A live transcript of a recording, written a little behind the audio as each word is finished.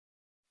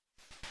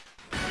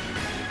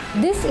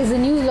This is a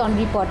News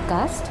Laundry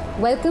podcast.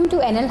 Welcome to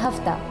NL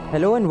Hafta.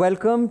 Hello and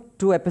welcome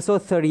to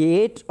episode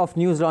 38 of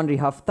News Laundry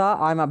Hafta.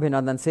 I'm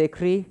Abhinandan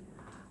Sekhri.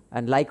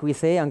 And like we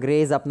say,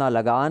 Angrez apna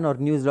lagan or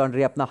News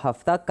Laundry apna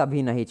hafta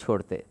kabhi nahi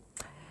chhodte.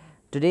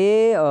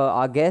 Today,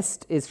 our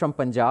guest is from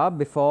Punjab.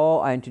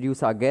 Before I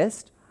introduce our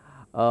guest,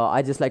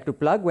 I just like to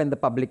plug: when the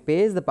public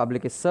pays, the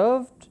public is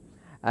served.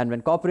 And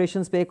when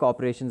corporations pay,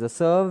 corporations are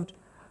served.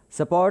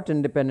 Support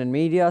independent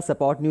media,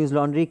 support News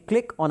Laundry.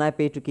 Click on I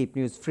Pay to keep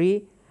news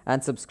free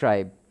and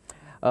subscribe.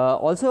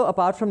 Also,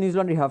 apart from News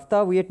Laundry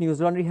Hafta, we at News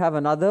Laundry have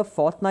another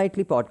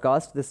fortnightly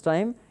podcast this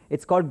time.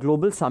 It's called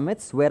Global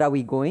Summits, Where Are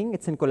We Going?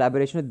 It's in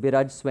collaboration with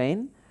Biraj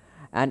Swain.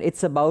 And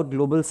it's about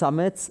global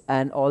summits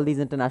and all these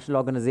international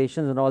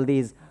organizations and all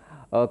these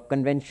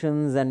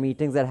conventions and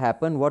meetings that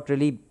happen, what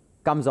really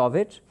comes of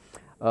it.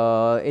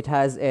 It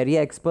has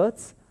area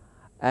experts,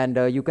 and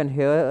you can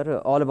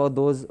hear all about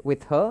those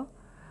with her.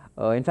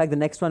 In fact, the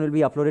next one will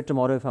be uploaded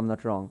tomorrow, if I'm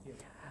not wrong.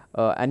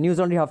 And News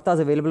Laundry Hafta is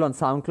available on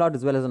SoundCloud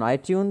as well as on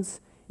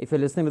iTunes. If you're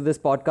listening to this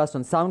podcast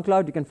on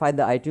SoundCloud, you can find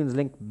the iTunes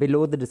link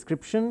below the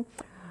description.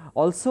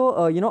 Also,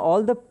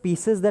 all the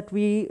pieces that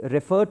we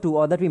refer to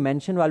or that we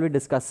mention while we're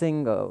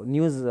discussing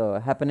news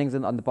happenings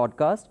on the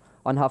podcast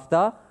on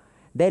Hafta,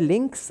 their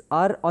links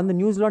are on the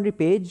News Laundry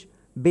page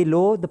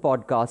below the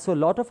podcast. So a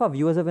lot of our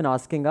viewers have been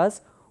asking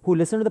us who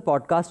listen to the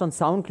podcast on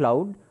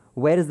SoundCloud,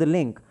 where is the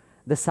link?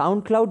 The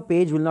SoundCloud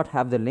page will not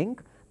have the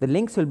link. The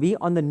links will be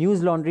on the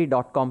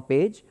newslaundry.com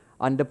page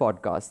under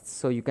podcasts.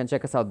 So you can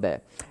check us out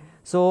there.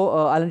 So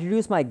I'll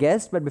introduce my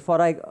guest, but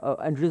before I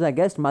introduce my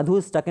guest, Madhu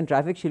is stuck in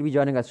traffic. She'll be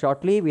joining us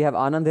shortly. We have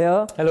Anand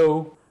here.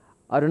 Hello.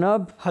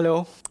 Arunabh.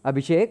 Hello.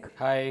 Abhishek.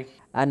 Hi.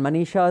 And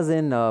Manisha's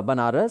in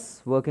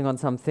Banaras, working on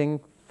something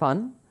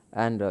fun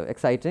and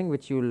exciting,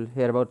 which you'll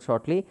hear about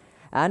shortly.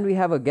 And we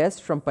have a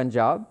guest from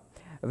Punjab,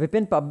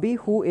 Vipin Pabbi,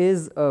 who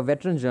is a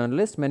veteran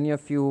journalist. Many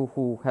of you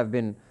who have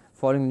been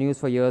following the news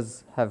for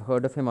years have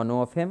heard of him or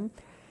know of him.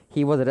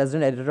 He was a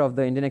resident editor of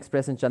the Indian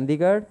Express in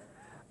Chandigarh.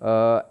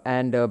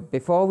 And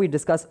before we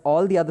discuss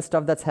all the other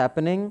stuff that's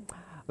happening,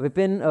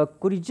 Vipin,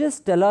 could you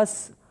just tell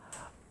us,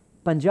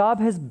 Punjab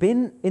has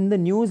been in the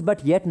news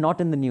but yet not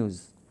in the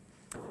news?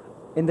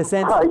 In the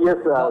sense, yes,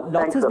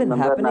 lots has been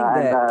happening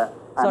there.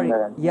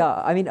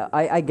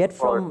 I get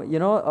from,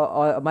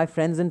 my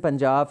friends in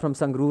Punjab, from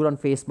Sangrur on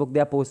Facebook, they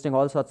are posting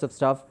all sorts of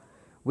stuff,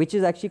 which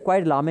is actually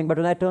quite alarming. But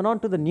when I turn on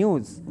to the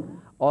news,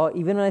 or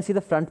even when I see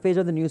the front page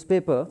of the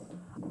newspaper,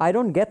 I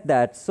don't get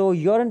that. So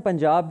you're in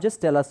Punjab,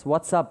 just tell us,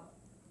 what's up?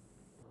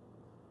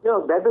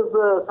 That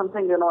is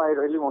something, I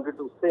really wanted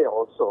to say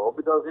also,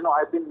 because,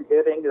 I've been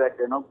hearing that,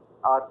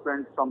 our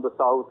friends from the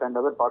south and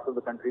other parts of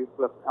the country,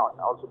 plus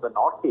also the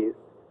northeast,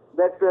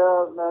 that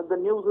the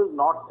news is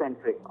not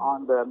centric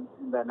on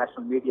the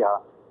national media,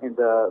 in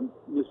the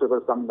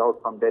newspapers coming out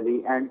from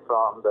Delhi and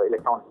from the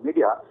electronic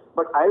media.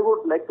 But I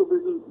would like to be a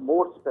little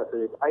more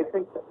specific. I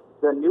think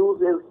the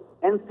news is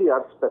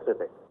NCR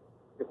specific.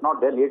 It's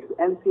not Delhi, it's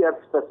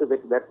NCR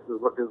specific. That's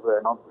what is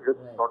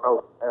brought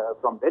out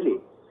from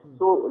Delhi.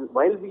 So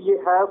while we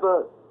have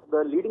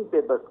the leading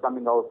papers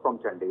coming out from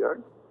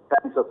Chandigarh,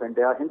 Times of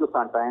India,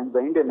 Hindustan Times, the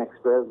Indian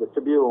Express, the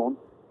Tribune,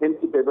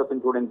 Hindi papers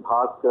including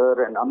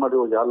Bhaskar and Amar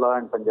Ujala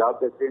and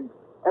Punjab Kesarin,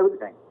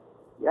 everything.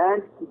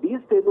 And these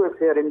papers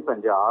here in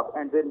Punjab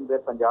and then the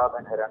Punjab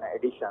and Haryana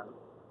editions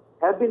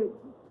have been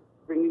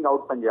bringing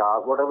out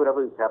Punjab,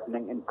 whatever is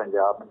happening in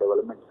Punjab and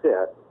developments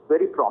there,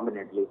 very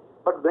prominently.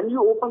 But when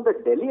you open the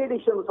Delhi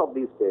editions of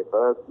these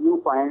papers,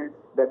 you find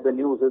that the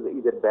news is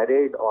either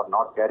buried or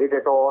not carried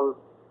at all.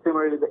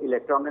 Similarly, the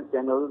electronic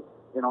channels,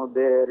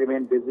 they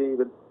remain busy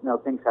with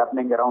things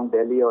happening around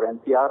Delhi or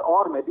NCR,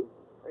 or maybe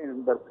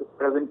in the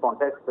present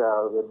context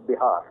with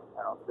Bihar,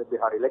 the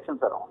Bihar elections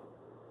are on.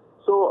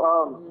 So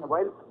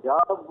while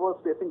Punjab was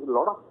facing a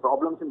lot of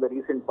problems in the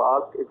recent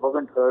past, it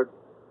wasn't heard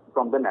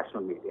from the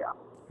national media.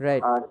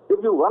 Right.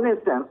 Give you one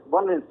instance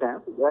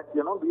that,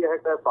 we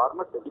had a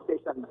farmers'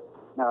 education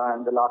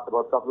in the last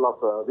about couple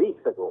of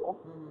weeks ago,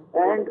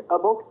 and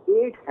about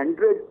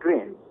 800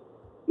 trains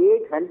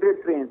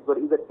were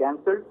either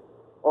cancelled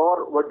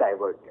or were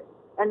diverted.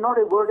 And not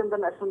a word in the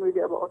national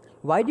media about it.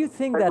 Why do you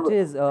think that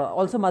is?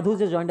 Also, Madhu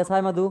just joined us.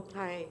 Hi, Madhu.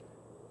 Hi.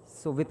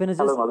 So Vipin is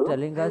just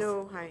telling us.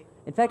 Hello, hi.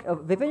 In fact,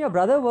 Vipin, your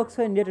brother works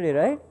for India Today,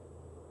 right?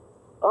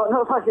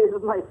 No, he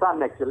is my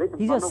son actually.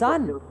 He's your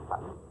son?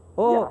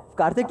 Oh, yeah.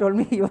 Karthik told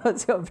me he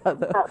was your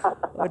brother.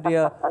 Oh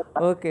dear.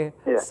 Okay.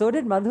 Yeah. So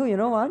did Madhu,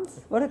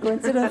 once. What a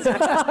coincidence.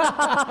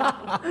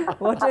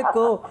 What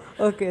a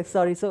Okay,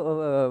 sorry.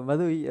 So,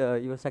 Madhu,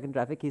 you were stuck in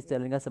traffic. He's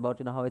telling us about,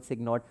 how it's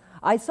ignored.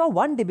 I saw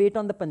one debate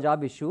on the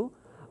Punjab issue.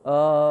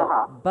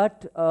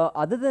 But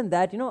other than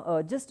that,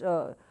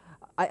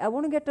 I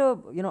want to get a,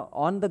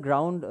 on the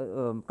ground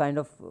kind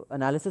of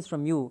analysis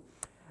from you.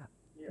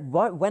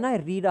 Yeah. When I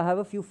read, I have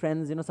a few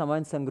friends, some are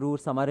in Sangrur,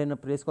 some are in a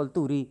place called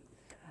Turi.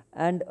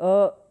 And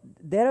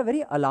there are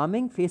very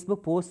alarming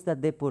Facebook posts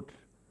that they put,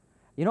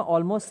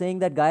 almost saying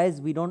that,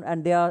 guys, we don't,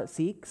 and they are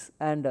Sikhs,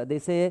 and they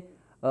say,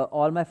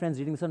 all my friends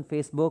reading this on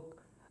Facebook,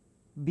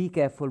 be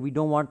careful, we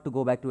don't want to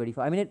go back to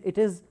 85. I mean, it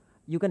is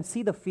You can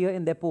see the fear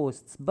in their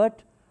posts,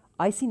 but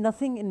I see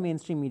nothing in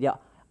mainstream media.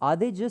 Are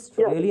they just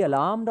really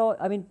alarmed? Or,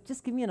 I mean,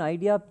 just give me an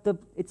idea.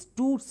 It's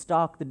too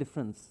stark, the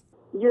difference.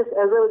 Yes,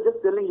 as I was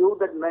just telling you,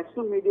 that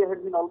national media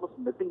had been almost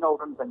missing out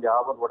on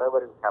Punjab or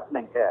whatever is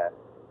happening here,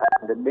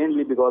 and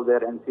mainly because they're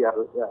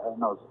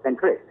NCR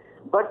centric.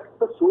 But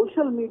the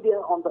social media,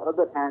 on the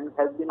other hand,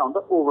 has been on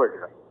the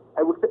overdrive.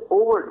 I would say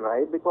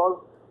overdrive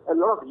because a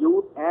lot of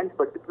youth, and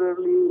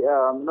particularly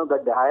the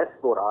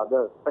diaspora,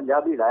 the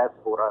Punjabi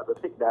diaspora, the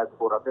Sikh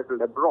diaspora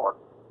settled abroad,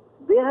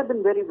 they have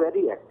been very,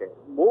 very active,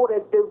 more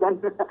active than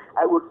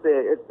I would say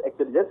it's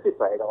actually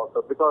justified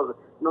also, because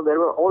there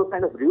were all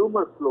kind of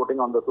rumors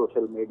floating on the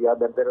social media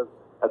that there is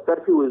a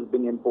curfew is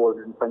being imposed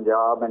in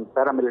Punjab and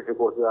paramilitary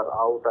forces are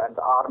out and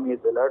the army is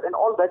alert and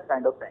all that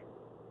kind of thing,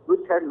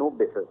 which had no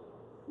basis.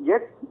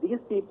 Yet these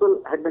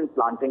people had been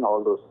planting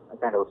all those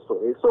kind of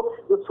stories. So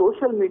the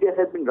social media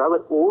has been rather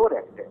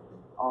overactive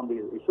on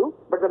these issues,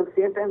 but at the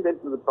same time,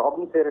 the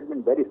problems here have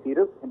been very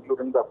serious,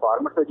 including the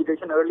farmers'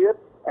 agitation earlier,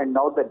 and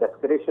now the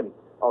desecration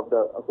of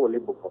the holy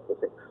book of the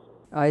Sikhs.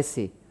 I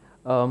see.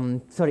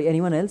 Sorry,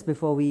 anyone else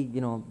before we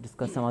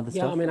discuss some other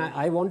stuff? Yeah, I mean,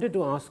 I wanted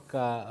to ask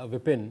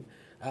Vipin.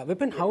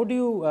 Vipin, how do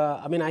you?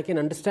 I can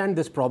understand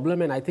this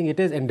problem, and I think it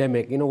is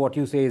endemic. What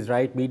you say is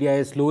right. Media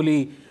is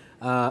slowly,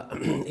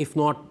 if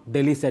not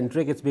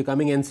Delhi-centric, it's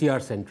becoming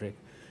NCR-centric.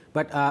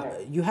 But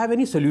you have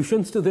any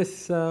solutions to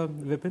this,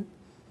 Vipin?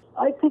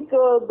 I think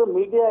the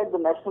media at the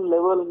national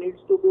level needs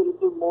to be a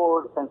little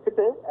more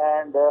sensitive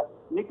and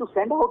need to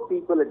send out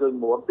people a little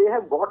more. They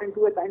have got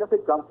into a kind of a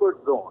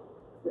comfort zone.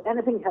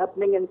 Anything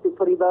happening in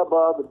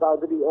Faridabad,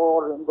 Dadri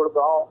or in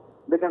Gurgaon,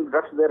 they can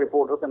rush their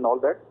reporters and all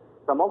that.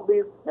 Some of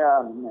these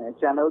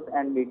channels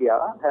and media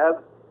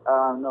have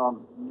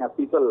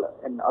people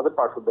in other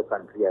parts of the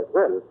country as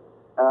well.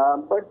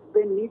 But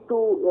they need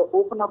to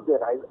open up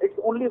their eyes. It's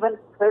only when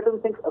certain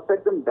things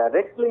affect them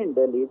directly in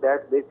Delhi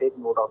that they take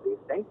note of these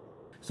things.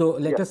 So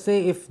let us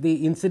say if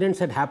the incidents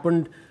had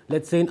happened,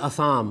 let's say in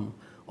Assam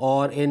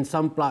or in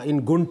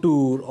in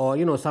Guntur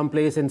or some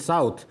place in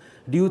South,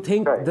 do you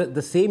think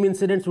the same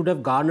incidents would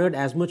have garnered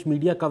as much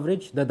media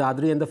coverage, the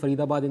Dadri and the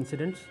Faridabad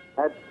incidents?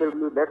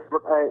 Absolutely,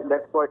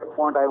 that's what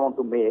point I want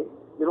to make.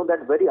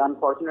 That very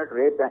unfortunate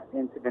rape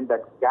incident,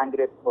 that gang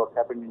rape was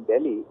happened in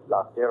Delhi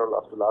last year or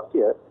last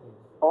year.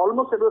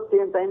 Almost at the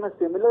same time, a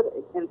similar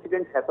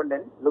incident happened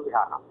in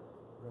Ludhiana,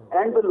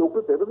 and the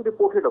local papers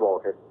reported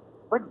about it.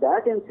 But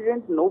that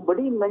incident,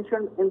 nobody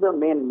mentioned in the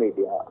main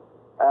media.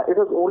 It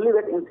was only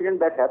that incident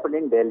that happened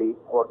in Delhi,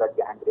 or that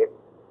gang rape.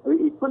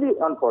 Equally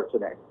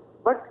unfortunate.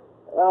 But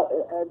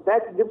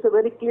that gives a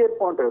very clear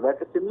pointer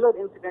that a similar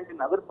incident in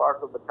other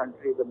parts of the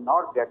country will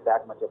not get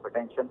that much of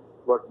attention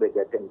what they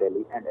get in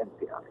Delhi and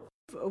NCR.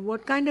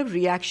 What kind of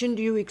reaction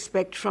do you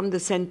expect from the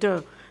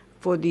centre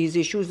for these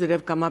issues that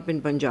have come up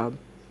in Punjab?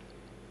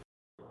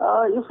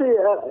 You see,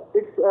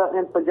 it's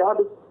in Punjab,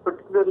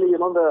 particularly,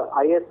 the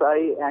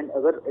ISI and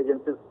other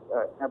agencies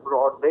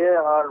abroad, they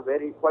are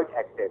quite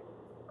active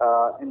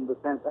in the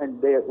sense,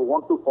 and they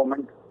want to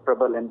foment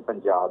trouble in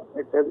Punjab.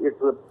 It's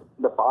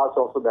the past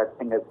also that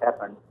thing has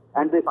happened,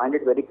 and they find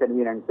it very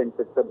convenient since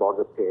it's a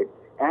border state.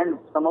 And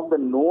some of the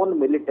known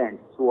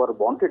militants who are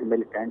wanted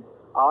militants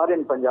are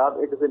in Punjab.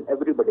 It is in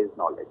everybody's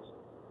knowledge.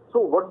 So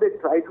what they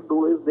try to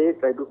do is they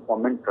try to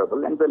foment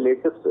trouble, and the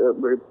latest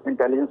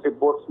intelligence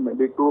reports, may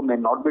be true, may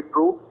not be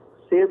true,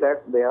 say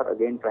that they are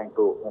again trying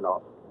to,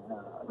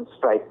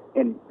 strike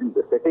in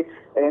the city,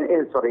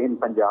 in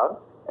Punjab,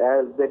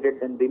 as they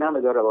did in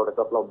Dinanagar about a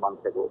couple of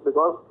months ago,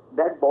 because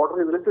that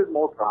border is a little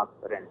more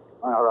transparent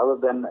rather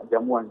than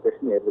Jammu and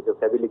Kashmir, which is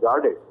heavily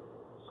guarded.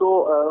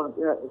 So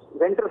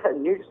center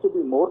needs to be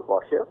more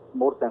cautious,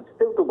 more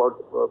sensitive to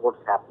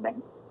what's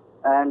happening.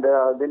 And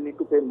they need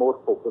to pay more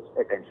focused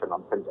attention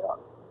on Punjab,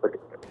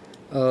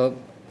 particularly.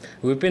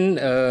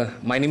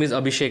 Vipin, my name is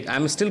Abhishek.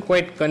 I'm still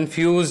quite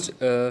confused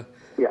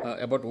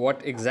about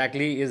what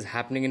exactly is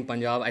happening in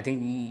Punjab. I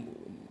think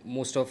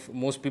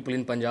most people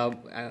in Punjab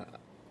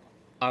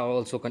are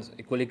also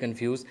equally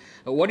confused.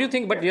 What do you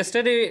think? But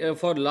yesterday,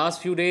 for the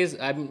last few days,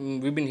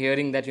 we've been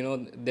hearing that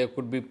there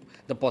could be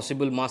the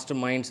possible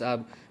masterminds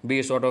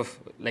based sort of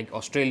like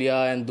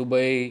Australia and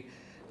Dubai.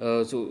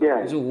 So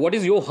what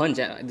is your hunch?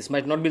 This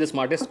might not be the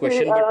smartest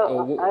question, but...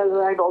 as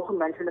I also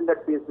mentioned in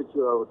that piece,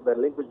 the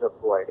link which you are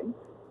providing,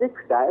 Sikh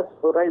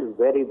diaspora is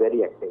very,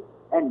 very active.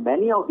 And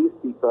many of these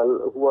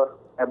people who are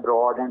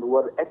abroad and who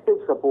are active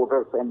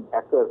supporters and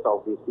backers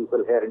of these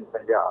people here in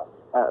Punjab,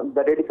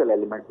 the radical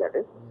element that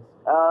is,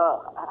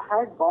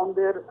 had gone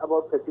there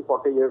about 30,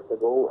 40 years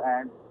ago,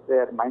 and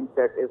their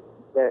mindset is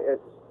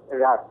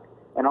wrapped,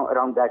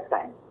 around that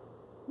time.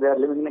 They are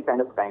living in a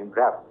kind of time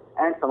wrap.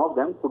 And some of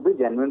them could be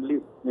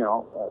genuinely,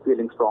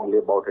 feeling strongly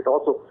about it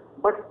also.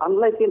 But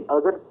unlike in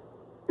other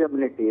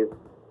communities,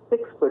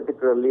 Sikhs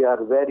particularly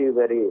are very,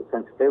 very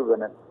sensitive when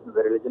the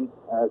religion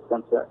is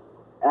concerned.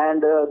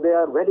 And they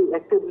are very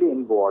actively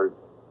involved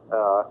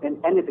in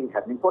anything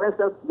happening. For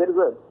instance, there is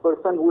a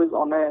person who is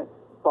on a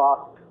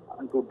fast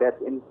unto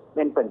death in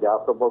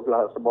Punjab for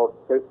about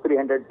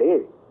 300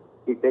 days.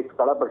 he takes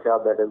Kala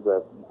Prasad,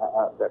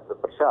 that's the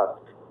Prasad.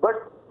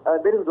 But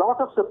there is a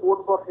lot of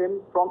support for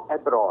him from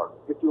abroad.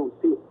 If you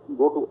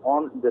go to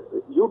on this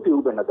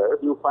YouTube and others,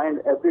 you find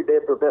everyday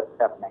protests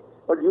happening.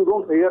 But you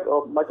don't hear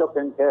much of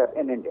him here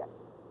in India.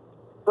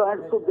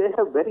 So they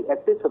have very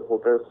active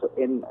supporters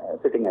in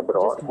sitting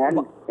abroad.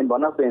 And in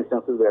one of the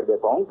instances where they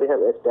found, they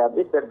have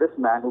established that this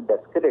man who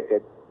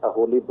desecrated a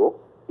holy book,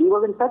 he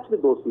was in touch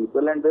with those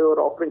people and they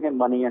were offering him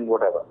money and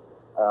whatever.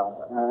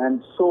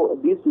 And so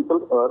these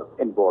people are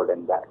involved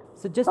in that.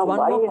 So just now, one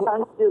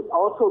more.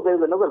 Also,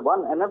 there's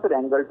another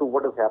angle to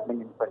what is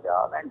happening in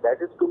Punjab, and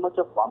that is too much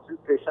of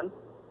concentration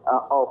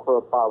of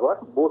power,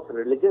 both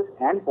religious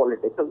and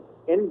political,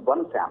 in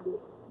one family.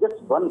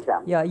 Just one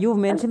family. Yeah, you've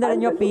mentioned that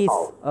in your piece.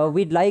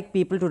 We'd like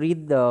people to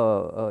read the,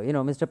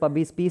 Mr.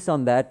 Pabbi's piece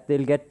on that.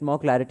 They'll get more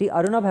clarity.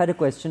 Arunabh had a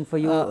question for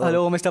you.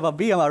 Hello, Mr.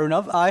 Pabbi. I'm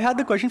Arunabh. I had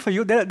the question for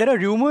you. There are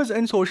rumors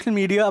in social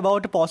media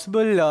about a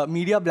possible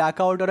media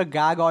blackout or a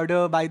gag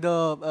order by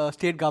the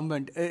state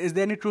government. Is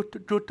there any truth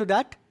to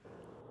that?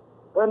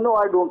 No,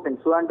 I don't think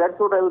so. And that's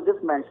what I was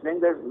just mentioning,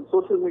 that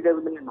social media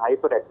has been in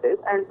hyperactive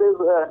and there's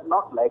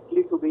not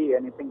likely to be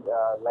anything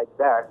like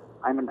that.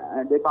 I mean,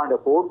 they can't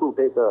afford to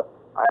take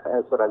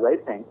as far as I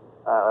think,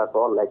 a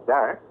call like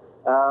that.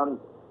 So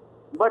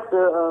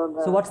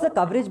what's the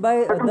coverage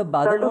by the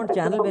Badal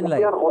channel been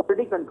like? They are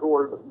already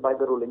controlled by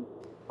the ruling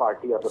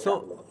party or the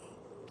family.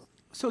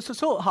 So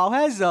how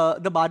has the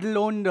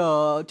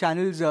Badal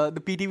channels, the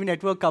PTV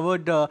network,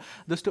 covered the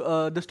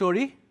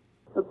story?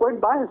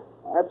 Quite biased,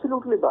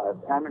 absolutely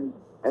biased. I mean,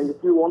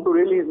 if you want to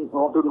really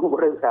know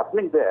what is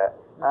happening there,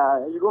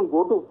 you don't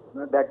go to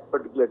that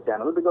particular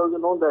channel because you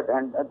know that,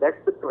 and that's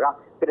the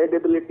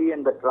credibility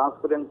and the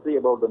transparency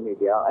about the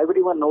media.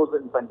 Everyone knows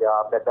in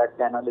Punjab that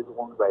channel is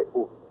owned by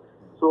who.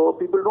 So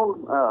people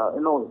don't,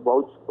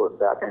 vouch for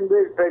that, and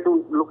they try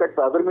to look at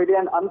other media.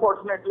 And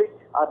unfortunately,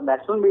 our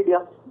national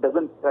media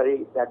doesn't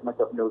carry that much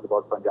of news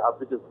about Punjab,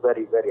 which is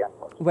very, very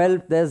unfortunate.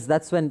 Well,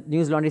 that's when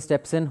News Laundry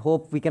steps in.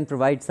 Hope we can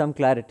provide some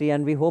clarity,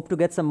 and we hope to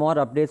get some more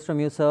updates from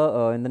you,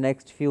 sir, in the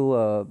next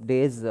few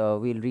days.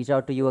 We'll reach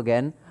out to you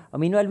again.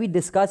 Meanwhile, we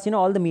discuss,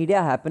 all the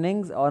media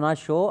happenings on our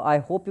show. I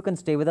hope you can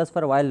stay with us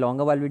for a while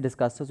longer while we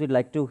discuss this. We'd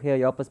like to hear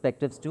your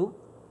perspectives too.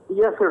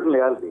 Yes, certainly,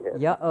 I'll be here.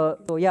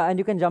 Yeah, and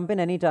you can jump in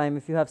anytime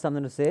if you have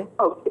something to say.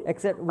 Okay.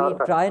 Except we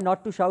try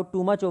not to shout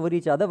too much over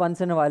each other.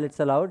 Once in a while, it's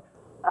allowed.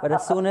 But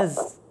as soon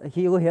as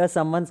you hear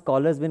someone's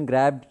collar's been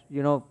grabbed,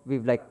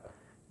 we've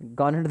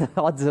gone into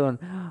the hot zone.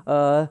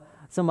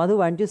 So Madhu,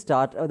 why don't you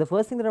start? The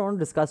first thing that I want to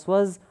discuss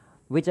was,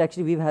 which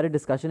actually we've had a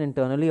discussion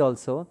internally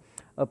also.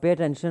 Pay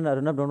attention,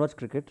 Arunabh, don't watch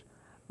cricket.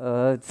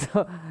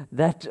 So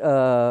that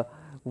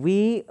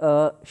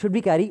should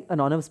we carry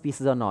anonymous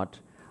pieces or not?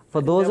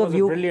 For those of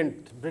you,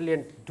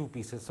 brilliant two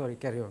pieces. Sorry,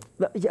 carry on.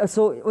 Yeah,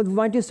 so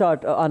why don't you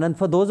start, Anand?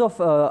 For those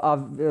of our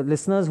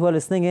listeners who are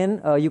listening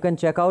in, you can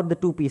check out the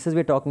two pieces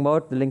we're talking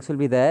about. The links will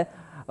be there.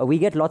 We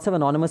get lots of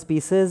anonymous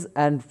pieces,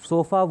 and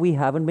so far we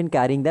haven't been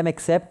carrying them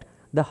except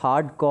the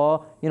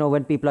hardcore.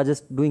 When people are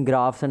just doing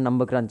graphs and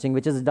number crunching,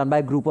 which is done by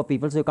a group of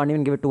people, so you can't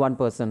even give it to one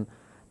person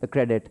the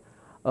credit.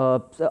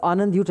 So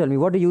Anand, you tell me,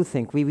 what do you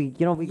think? We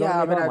got to make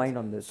our mind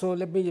on this. So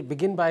let me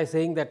begin by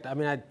saying that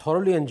I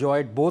thoroughly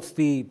enjoyed both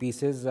the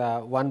pieces,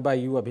 one by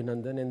you,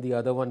 Abhinandan, and the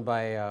other one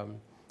by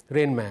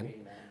Rain Man,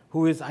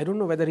 who is, I don't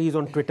know whether he's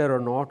on Twitter or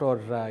not, or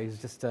he's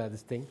just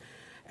this thing.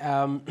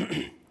 And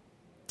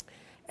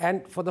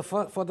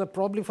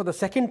probably for the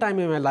second time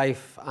in my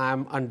life, I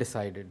am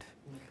undecided.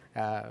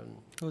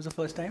 It was the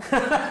first time.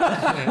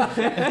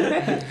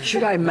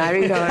 Should I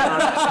marry her?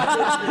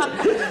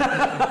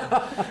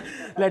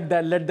 Let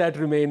that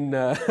remain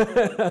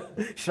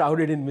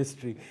shrouded in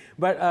mystery.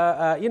 But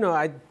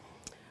I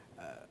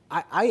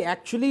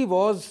actually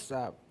was.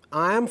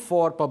 I am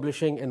for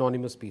publishing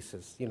anonymous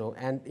pieces.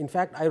 And in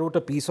fact, I wrote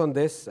a piece on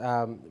this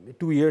 2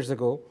 years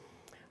ago,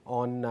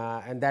 and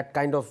that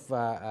kind of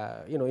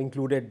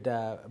included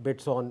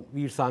bits on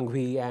Veer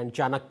Sanghvi and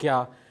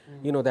Chanakya.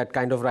 That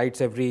kind of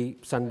writes every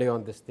Sunday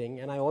on this thing.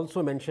 And I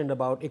also mentioned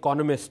about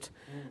Economist.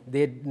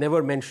 They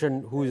never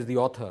mentioned who is the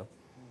author.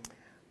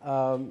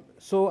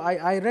 So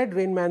I read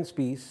Rain Man's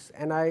piece,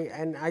 and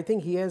I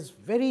think he has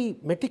very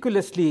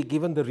meticulously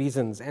given the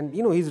reasons. And,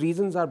 his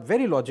reasons are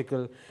very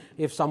logical.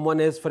 If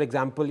someone is, for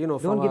example,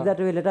 Don't give that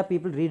away. Let our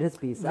people read his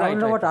piece. I don't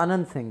know what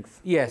Anand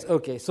thinks. Yes,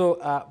 okay. So,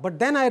 but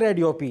then I read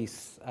your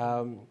piece.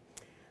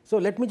 So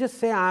let me just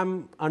say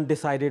I'm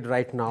undecided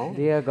right now.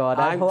 Dear God,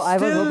 I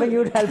was hoping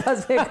you'd help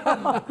us.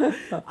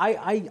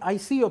 I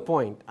see your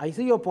point. I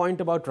see your point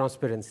about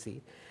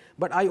transparency.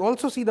 But I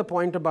also see the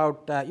point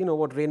about,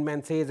 what Rain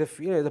Man says, if,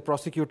 the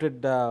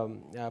persecuted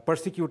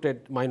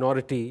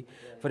minority,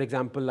 for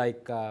example,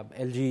 like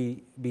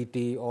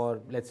LGBT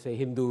or, let's say,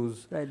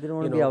 Hindus. Right, they don't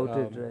want to be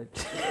outed, right?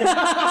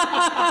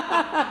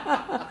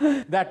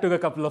 That took a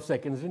couple of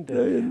seconds, didn't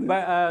it?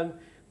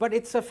 But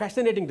it's a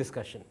fascinating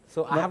discussion.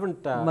 So I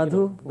haven't...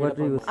 Madhu, what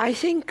do you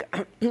think?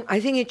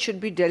 I think it should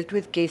be dealt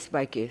with case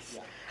by case.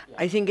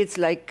 I think it's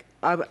like,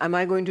 am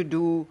I going to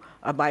do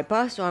a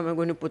bypass or am I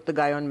going to put the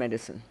guy on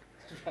medicine?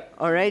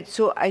 All right,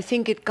 so I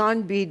think it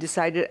can't be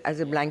decided as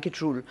a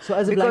blanket rule. So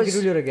as a blanket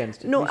rule, you're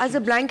against it? No, as a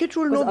blanket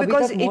rule, no,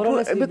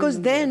 because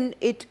then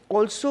it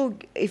also,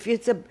 if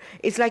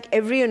it's like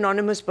every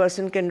anonymous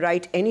person can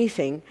write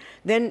anything,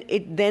 then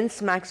it then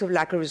smacks of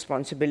lack of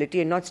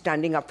responsibility and not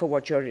standing up for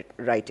what you're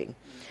writing.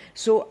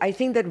 So I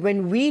think that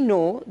when we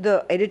know,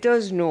 the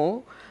editors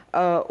know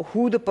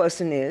who the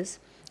person is,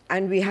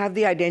 and we have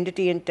the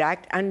identity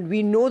intact, and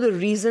we know the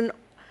reason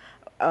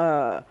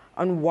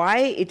on why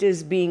it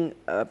is being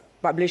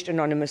published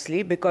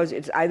anonymously, because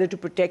it's either to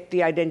protect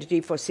the identity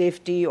for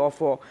safety or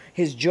for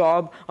his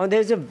job, or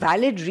there's a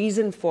valid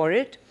reason for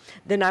it,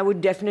 then I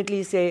would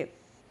definitely say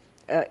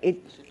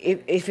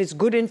if it's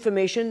good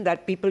information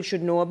that people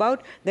should know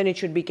about, then it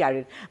should be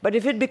carried. But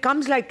if it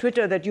becomes like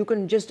Twitter, that you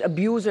can just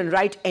abuse and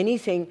write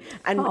anything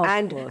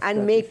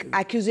and make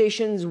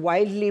accusations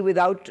wildly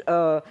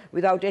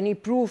without any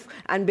proof,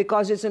 and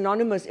because it's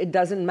anonymous, it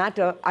doesn't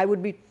matter, I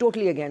would be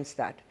totally against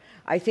that.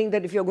 I think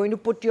that if you're going to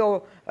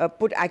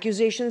put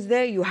accusations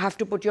there, you have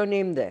to put your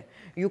name there.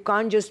 You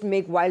can't just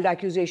make wild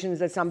accusations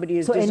that somebody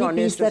is dishonest. So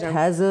any piece that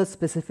has a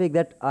specific,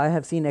 that I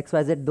have seen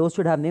XYZ, those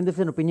should have names. If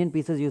it's an opinion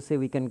pieces, you say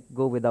we can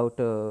go without...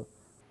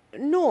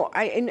 No,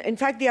 in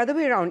fact, the other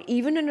way around.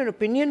 Even in an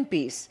opinion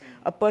piece,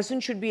 a person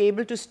should be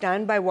able to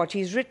stand by what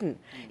he's written.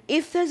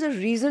 If there's a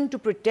reason to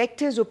protect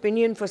his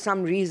opinion for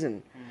some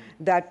reason,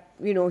 that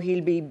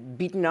he'll be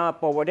beaten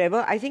up or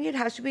whatever, I think it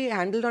has to be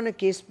handled on a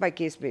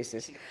case-by-case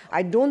basis.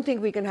 I don't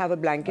think we can have a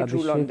blanket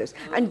rule on this.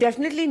 And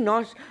definitely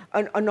not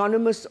an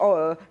anonymous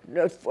or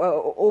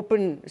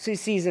open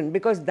season,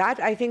 because that,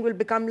 I think, will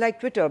become like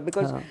Twitter.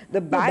 Because the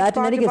bad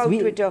part about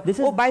Twitter...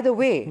 by the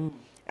way,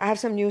 I have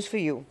some news for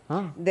you.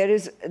 There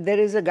is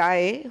a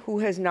guy who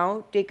has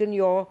now taken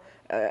your...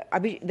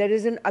 there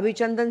is an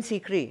Abhichandran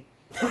Sikri.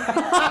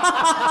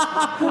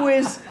 who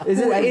is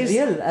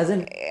real? As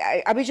in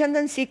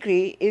Abhichandran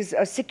Sikri is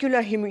a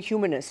secular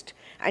humanist,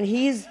 and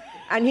he's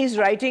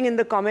writing in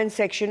the comment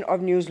section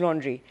of News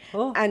Laundry,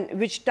 and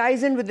which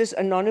ties in with this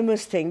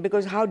anonymous thing,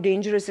 because how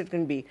dangerous it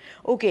can be.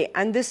 Okay,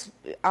 and this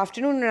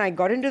afternoon when I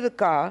got into the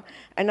car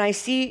and I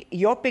see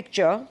your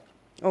picture,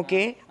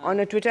 on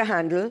a Twitter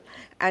handle,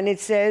 and it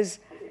says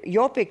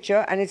your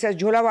picture, and it says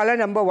Jholawala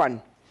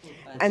 #1,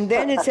 and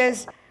then it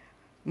says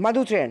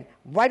Madhu Trehan,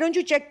 why don't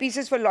you check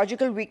pieces for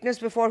logical weakness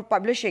before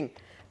publishing?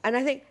 And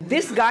I think,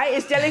 this guy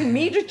is telling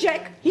me to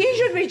check, he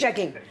should be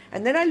checking.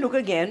 And then I look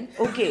again,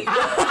 okay.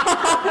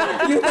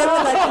 You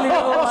never actually,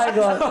 oh my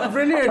God.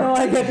 Brilliant. Oh,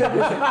 I get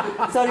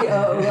it. Sorry.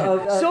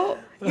 So,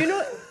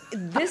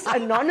 this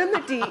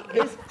anonymity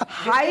is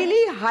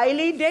highly,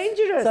 highly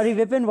dangerous. Sorry,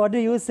 Vipin, what do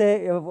you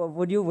say?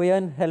 Would you,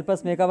 Vayan, help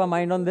us make up our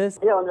mind on this?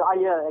 Yeah,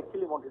 I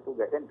actually wanted to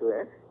get into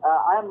it.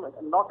 I am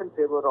not in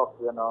favor of,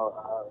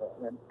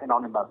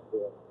 anonymous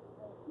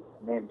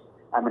names.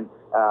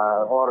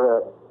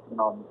 Or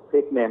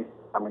fake names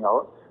coming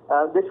out.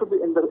 They should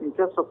be in the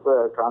interest of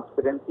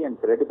transparency and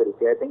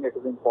credibility. I think it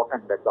is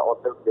important that the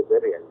author give a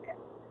real name.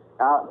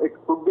 It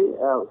could be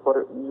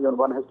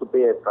one has to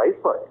pay a price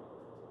for it.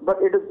 But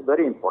it is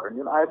very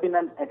important. I have been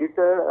an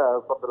editor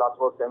for the last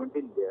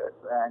 17 years,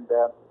 and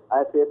I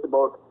have faced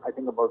about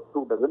 24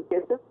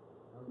 cases,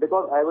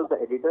 because I was the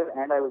editor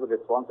and I was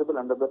responsible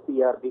under the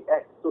PRB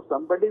Act. So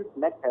somebody's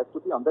neck has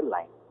to be on the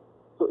line.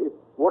 So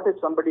what if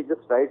somebody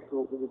just writes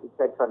the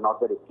facts are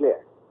not very clear?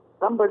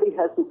 Somebody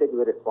has to take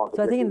the responsibility.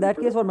 So I think in that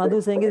case, what Madhu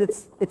is saying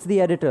is it's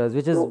the editors,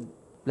 which is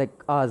like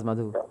ours,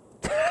 Madhu.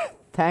 Yeah.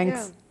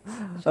 Thanks.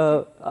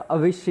 Yeah.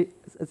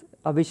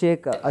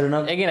 Abhishek,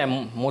 Aruna. Again, I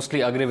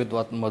mostly agree with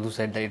what Madhu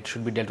said, that it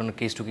should be dealt on a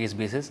case-to-case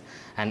basis.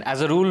 And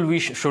as a rule, we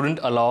shouldn't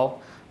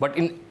allow, but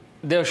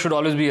there should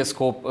always be a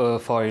scope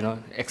for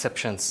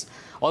exceptions.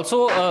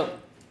 Also,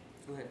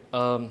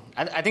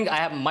 I think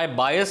my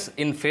bias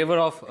in favor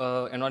of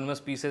anonymous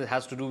pieces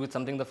has to do with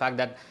the fact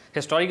that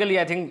historically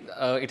I think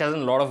it has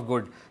done a lot of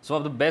good. Some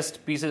of the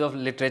best pieces of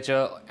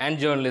literature and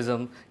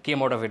journalism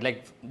came out of it.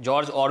 Like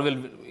George Orwell,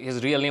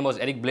 his real name was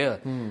Eric Blair.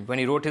 When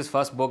he wrote his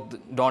first book,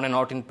 Dawn and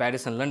Out in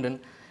Paris and London,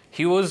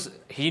 it was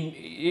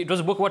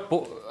a book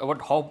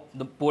about how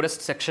the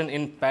poorest section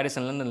in Paris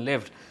and London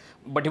lived.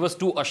 But he was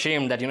too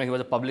ashamed that he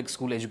was a public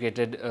school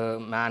educated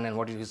man, and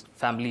what his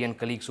family and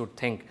colleagues would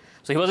think.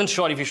 So he wasn't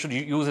sure if he should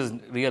use his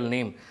real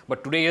name.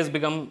 But today he has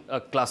become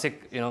a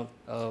classic,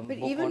 But book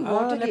even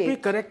Let me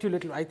correct you a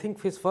little. I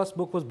think his first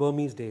book was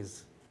Burmese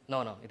Days.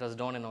 No, it was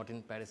Dawn and Out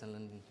in Paris and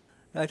London.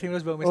 I think it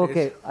was Burmese.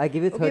 Okay, I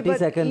give you 30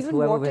 seconds.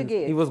 Whoever wins.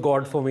 He was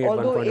God for me at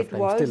one point of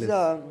time. Although Still it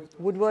was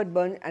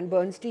Woodward and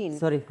Bernstein.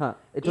 Sorry,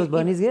 it was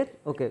Bernie's Gate?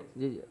 Okay.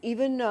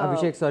 Even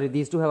Abhishek, sorry,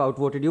 these two have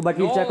outvoted you, but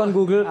we'll check on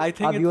Google. I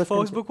think the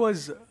first book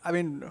was,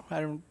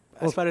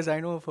 as far as I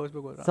know, the first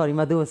book was. Sorry,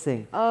 Madhu was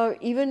saying.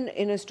 Even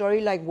in a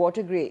story like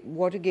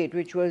Watergate,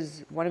 which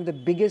was one of the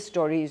biggest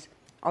stories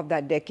of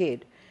that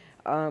decade,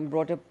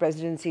 brought a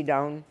presidency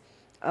down.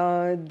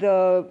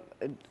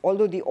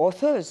 Although the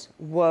authors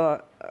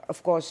were,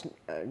 of course,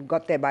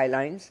 got their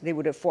bylines, they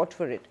would have fought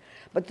for it.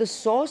 But the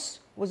source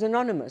was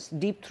anonymous.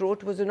 Deep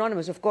Throat was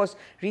anonymous. Of course,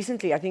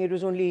 recently, I think it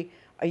was only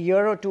a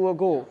year or two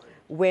ago,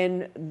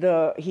 when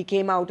he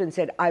came out and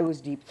said, I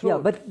was deep-throated.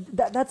 Yeah,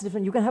 but that's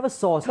different. You can have a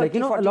source. 30,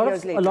 40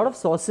 years later. A lot of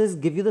sources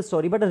give you the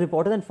story, but a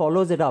reporter then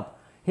follows it up.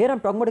 Here I'm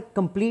talking about a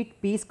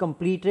complete piece,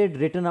 completed,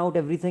 written out,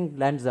 everything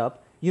lands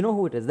up. You know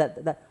who it is.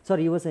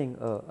 Sorry, you were saying,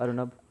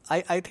 Arunabh.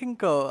 I think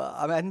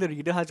the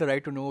reader has a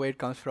right to know where it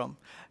comes from.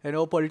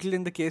 Particularly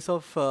in the case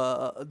of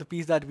the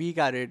piece that we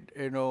carried,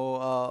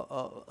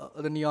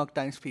 the New York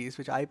Times piece,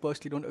 which I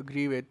personally don't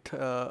agree with.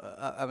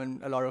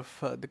 A lot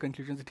of the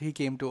conclusions that he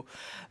came to.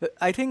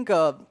 I think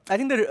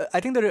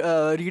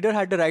the reader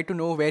had the right to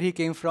know where he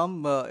came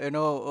from.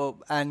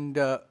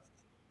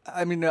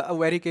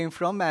 Where he came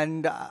from,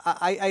 and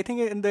I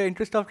think in the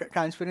interest of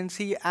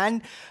transparency,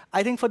 and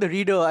I think for the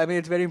reader,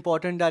 it's very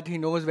important that he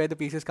knows where the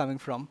piece is coming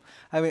from.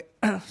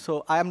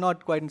 So I am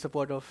not quite in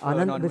support of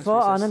anonymous Before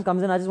pieces. Anand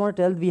comes in, I just want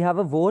to tell we have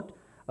a vote.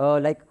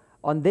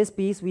 On this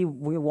piece, we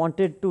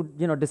wanted to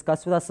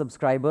discuss with our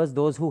subscribers,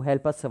 those who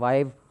help us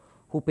survive,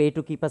 who pay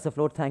to keep us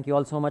afloat. Thank you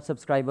all so much,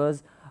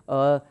 subscribers.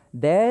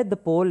 There, the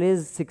poll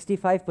is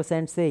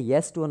 65% say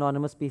yes to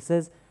anonymous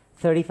pieces.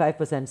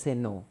 35% say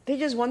no. They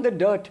just want the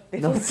dirt.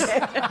 No.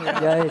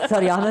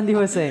 Sorry, Anand, you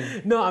were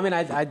saying. No,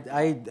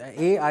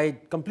 I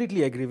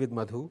completely agree with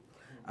Madhu.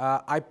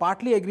 I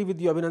partly agree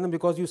with you, Abhinandan,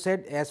 because you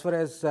said as far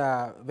as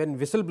when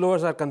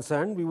whistleblowers are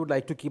concerned, we would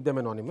like to keep them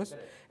anonymous.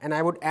 And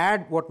I would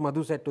add what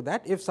Madhu said to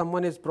that. If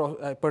someone is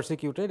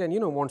persecuted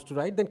and wants to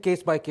write, then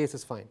case by case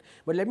is fine.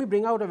 But let me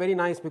bring out a very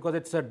nice, because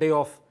it's a day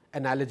of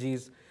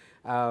analogies,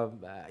 a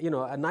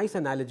nice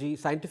analogy,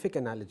 scientific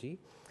analogy.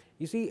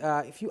 You see,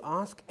 if you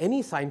ask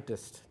any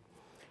scientist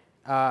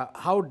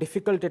how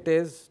difficult it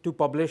is to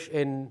publish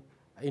in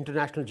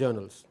international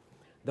journals,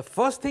 the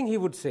first thing he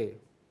would say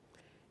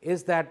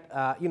is that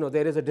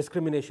there is a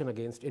discrimination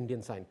against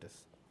Indian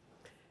scientists.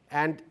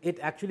 And it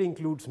actually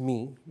includes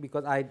me,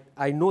 because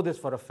I know this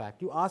for a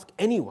fact. You ask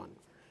anyone.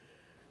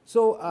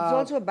 So there's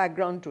also a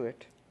background to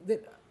it.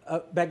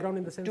 Background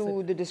in the sense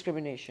to the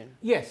discrimination.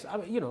 Yes,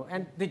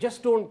 and they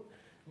just don't.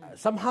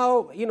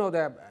 Somehow,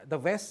 the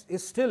West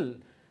is still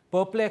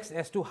perplexed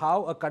as to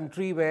how a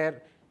country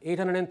where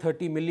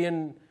 830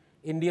 million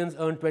Indians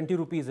earn 20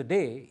 rupees a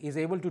day is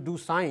able to do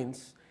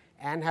science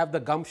and have the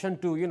gumption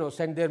to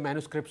send their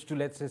manuscripts to,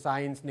 let's say,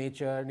 Science,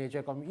 Nature,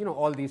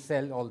 all these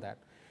Cell, all that.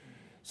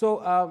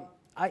 So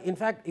in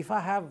fact, if I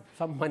have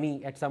some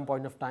money at some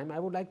point of time, I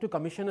would like to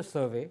commission a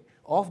survey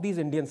of these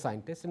Indian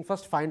scientists and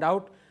first find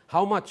out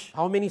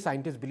how many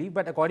scientists believe,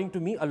 but according to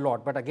me, a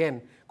lot. But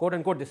again, quote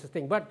unquote, this is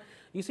thing. But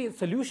you see, the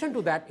solution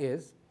to that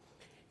is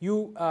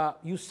you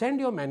send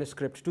your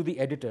manuscript to the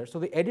editor, so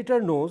the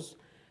editor knows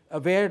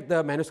where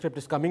the manuscript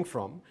is coming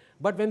from.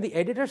 But when the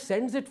editor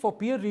sends it for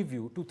peer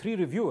review to 3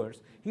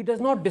 reviewers, he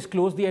does not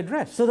disclose the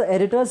address. So the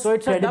editor's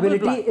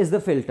credibility is the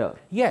filter.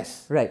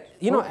 Yes. Right.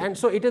 And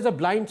so it is a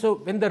blind. So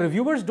when the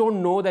reviewers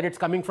don't know that it's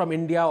coming from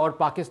India or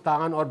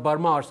Pakistan or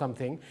Burma or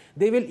something,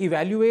 they will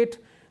evaluate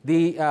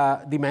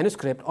the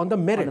manuscript on the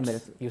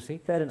merits. You see.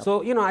 Fair enough.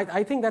 So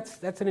I think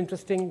that's an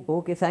interesting.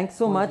 Okay. Thanks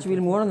so much.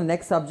 We'll move on to the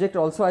next subject.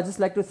 Also, I'd just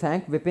like to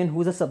thank Vipin,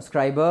 who's a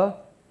subscriber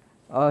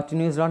to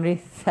News Laundry.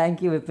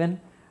 Thank you, Vipin.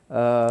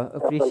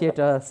 Appreciate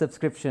a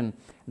subscription.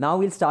 Now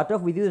we'll start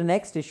off with you. The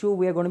next issue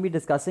we are going to be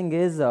discussing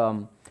is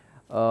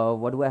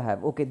what do I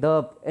have? Okay,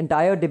 the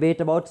entire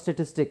debate about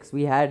statistics.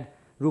 We had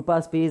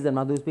Rupa's piece and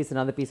Madhu's piece.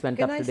 Another piece went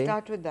up today. Can I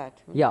start with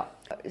that? Yeah.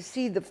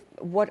 See,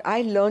 what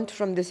I learned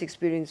from this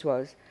experience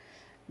was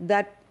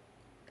that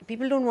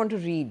people don't want to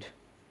read.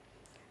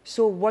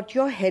 So what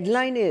your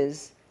headline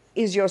is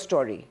your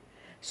story.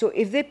 So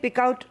if they pick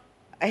out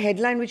a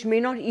headline which may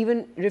not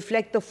even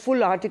reflect the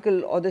full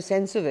article or the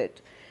sense of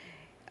it,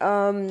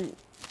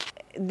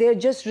 they're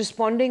just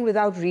responding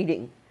without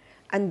reading.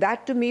 And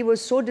that to me was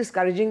so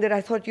discouraging that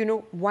I thought,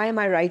 why am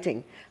I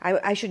writing?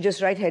 I should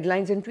just write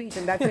headlines and tweet,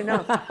 and that's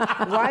enough.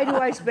 Why do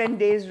I spend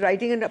days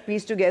writing a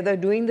piece together,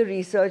 doing the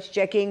research,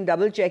 checking,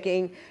 double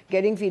checking,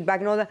 getting feedback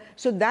and all that?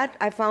 So that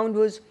I found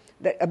was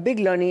a big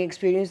learning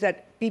experience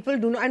that people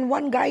do not. And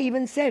one guy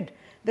even said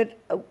that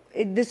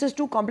this is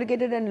too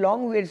complicated and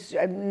long,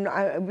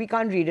 we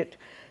can't read it.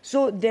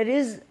 So there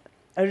is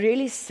a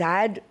really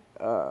sad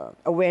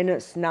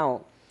awareness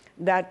now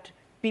that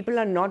people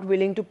are not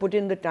willing to put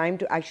in the time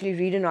to actually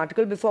read an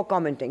article before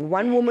commenting.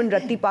 One woman,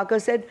 Rati Parker,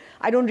 said,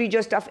 I don't read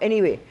your stuff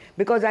anyway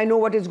because I know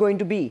what it's going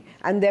to be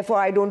and therefore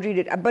I don't read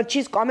it. But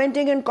she's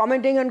commenting and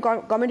commenting and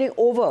commenting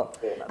over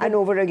and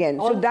over again.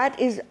 So that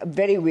is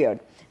very weird.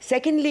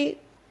 Secondly,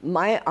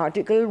 my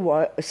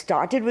article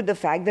started with the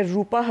fact that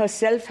Rupa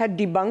herself had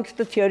debunked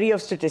the theory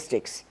of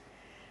statistics.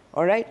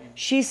 All right.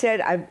 She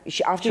said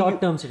after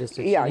short-term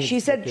statistics. Yeah,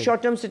 she said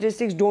short-term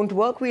statistics don't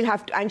work. We'll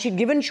have to, and she'd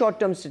given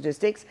short-term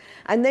statistics,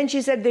 and then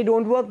she said they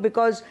don't work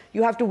because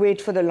you have to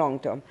wait for the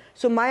long-term.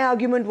 So my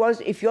argument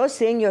was, if you're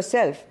saying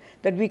yourself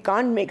that we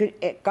can't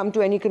come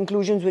to any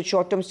conclusions with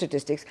short-term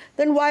statistics,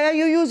 then why are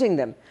you using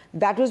them?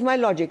 That was my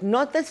logic.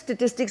 Not that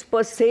statistics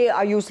per se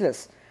are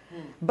useless,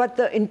 but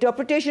the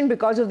interpretation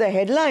because of the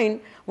headline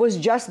was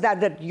just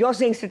that you're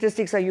saying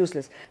statistics are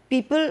useless.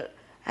 People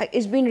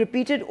is being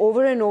repeated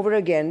over and over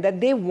again,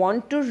 that they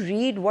want to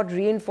read what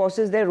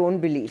reinforces their own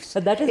beliefs.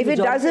 But that is if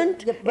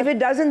it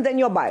doesn't, then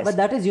you're biased. But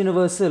that is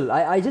universal.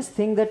 I just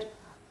think that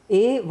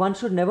one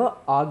should never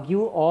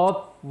argue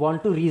or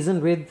want to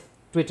reason with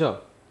Twitter.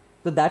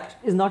 So that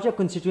is not your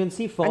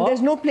constituency for... And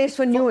there's no place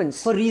for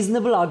nuance. For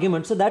reasonable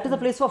argument. So that is a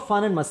place for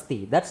fun and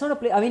masti. That's not a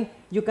place... I mean,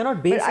 you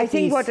cannot base... But I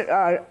think what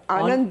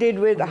Anand did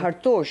with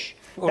Hartosh,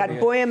 that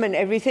poem and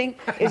everything,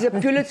 is a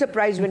Pulitzer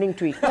Prize-winning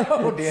tweet.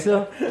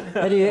 So,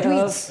 anyway,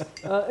 Tweets.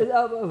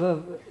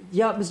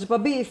 Yeah, Mr.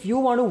 Pabbi, if you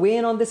want to weigh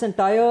in on this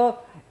entire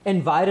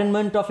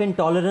environment of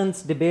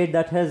intolerance debate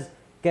that has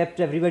kept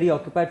everybody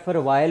occupied for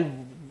a while,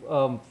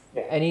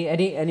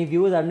 any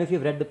views? I don't know if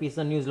you've read the piece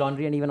on News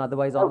Laundry and even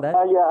otherwise on that.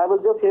 Yeah, I was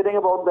just hearing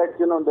about that,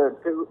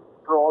 the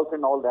trolls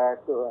and all that.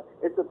 So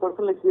it's a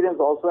personal experience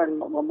also, and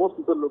most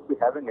people will be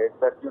having it,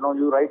 that,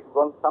 you write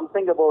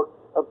something about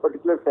a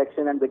particular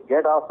section and they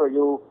get after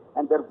you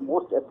and they're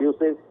most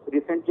abusive.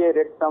 Recently, I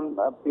read some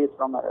piece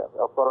from a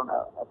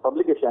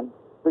publication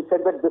which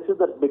said that this is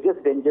the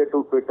biggest danger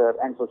to Twitter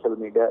and social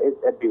media is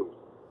abuse.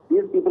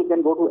 These people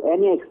can go to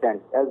any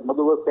extent. As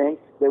Madhu was saying,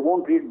 they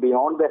won't read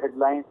beyond the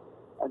headlines.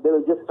 They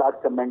will just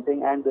start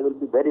commenting and they will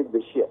be very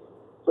vicious.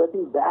 So I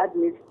think that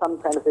needs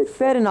some kind of a...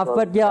 Fair enough,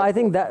 but yeah, I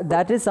think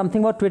that is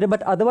something about Twitter.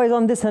 But otherwise,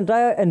 on this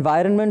entire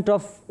environment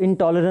of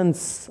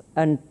intolerance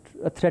and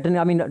threatening,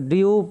 I mean, do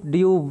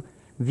you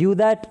view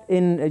that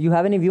you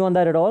have any view on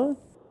that at all?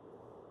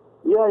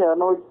 Yeah,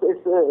 no,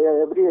 it's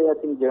every, I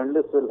think,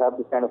 journalist will have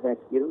this kind of an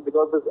experience,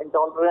 because this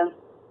intolerance,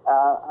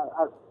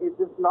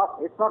 it's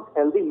not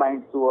healthy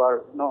minds who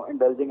are,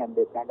 indulging in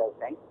this kind of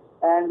thing.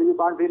 And you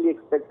can't really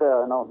expect,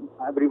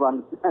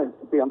 everyone to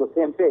be on the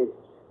same page.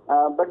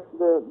 But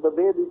the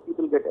way these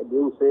people get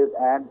abusive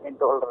and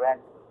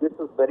intolerant, this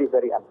is very,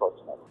 very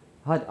unfortunate.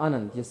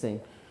 Anand, you're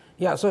saying?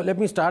 Yeah, so let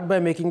me start by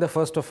making the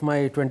first of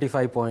my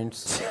 25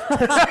 points.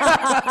 But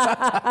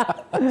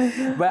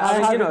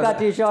I have to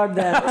cut you short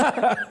there.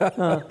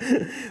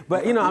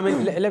 But,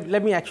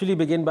 let me actually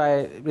begin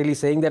by really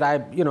saying that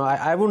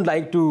I wouldn't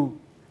like to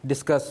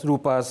discuss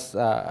Rupa's,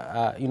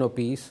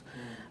 piece.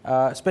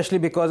 Especially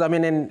because,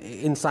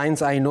 in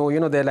science, I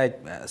know, they're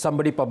like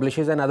somebody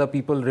publishes and other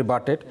people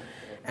rebut it.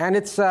 And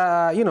it's,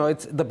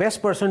 it's the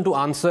best person to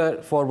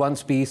answer for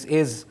one's piece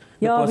is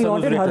the person we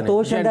wanted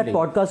Hartosh and that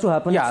generally. podcast to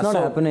happen. Yeah, it's not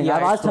happening.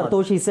 I've asked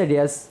Hartosh, he said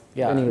yes.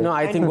 Yeah, anyway. No,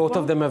 I think both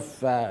of them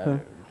have...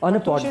 on a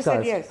Hartosh podcast.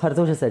 Said yes.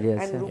 Hartosh has said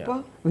yes. And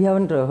Rupa? We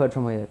haven't heard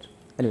from her yet.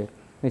 Anyway.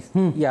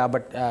 Yeah,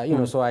 but,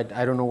 so I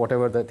don't know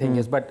whatever the thing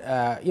is. But,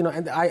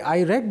 and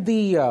I read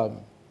the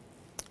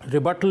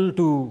rebuttal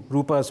to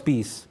Rupa's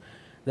piece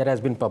that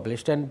has been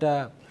published, and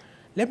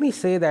let me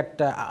say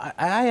that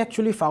I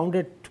actually found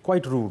it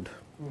quite rude,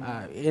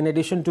 in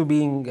addition to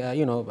being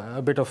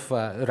a bit of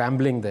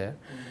rambling there.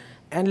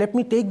 And let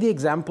me take the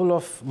example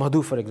of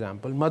Madhu, for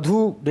example.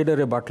 Madhu did a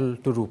rebuttal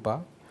to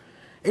Rupa.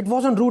 It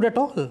wasn't rude at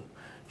all.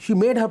 She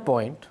made her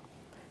point,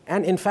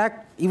 and in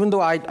fact, even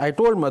though I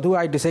told Madhu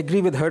I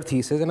disagree with her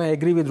thesis and I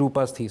agree with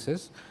Rupa's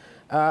thesis,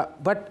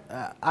 but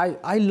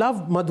I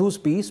loved Madhu's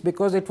piece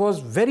because it was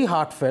very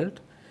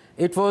heartfelt.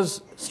 It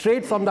was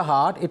straight from the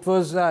heart, it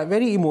was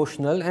very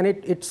emotional, and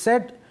it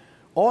said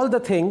all the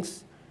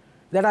things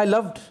that I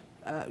loved,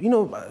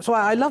 so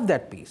I love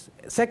that piece.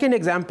 Second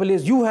example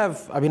is, you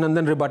have,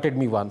 Abhinandan rebutted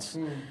me once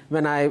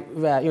when I,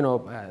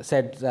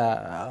 said,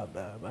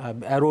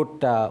 I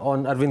wrote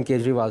on Arvind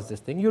Kejriwal's this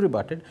thing, you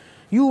rebutted.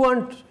 You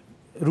weren't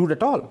rude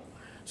at all.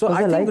 So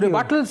I think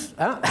rebuttals...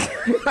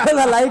 Because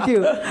I like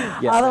you.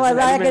 Yeah, otherwise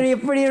I can be a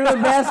pretty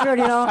rude bastard,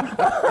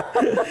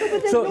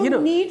 So,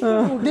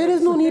 there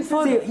is no need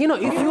for... if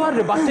you are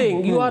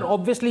rebutting, you are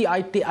obviously...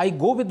 I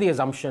go with the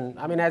assumption,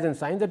 as in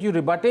science, that you're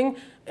rebutting,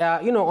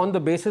 on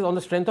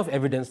the strength of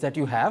evidence that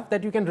you have,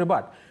 that you can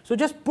rebut. So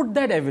just put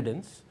that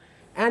evidence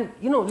and,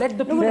 let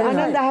the people...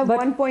 Anand, I have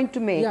one point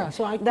to make. Yeah,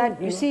 so I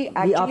didn't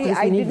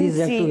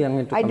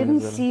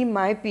see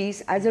my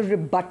piece as a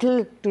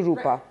rebuttal to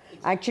Rupa.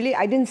 Actually,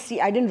 I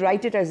didn't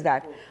write it as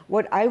that.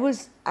 What I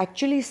was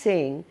actually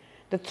saying,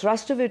 the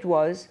thrust of it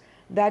was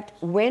that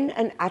when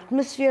an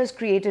atmosphere is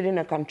created in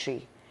a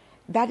country,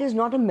 that is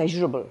not a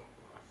measurable.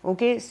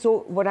 Okay, so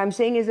what I'm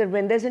saying is that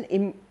when there's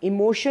an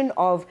emotion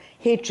of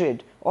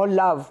hatred or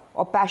love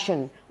or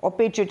passion or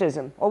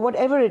patriotism or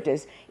whatever it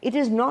is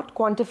not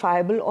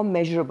quantifiable or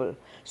measurable.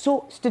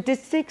 So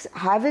statistics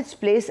have its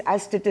place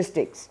as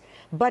statistics,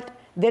 but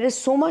there is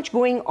so much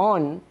going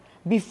on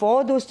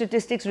before those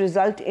statistics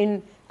result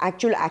in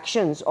actual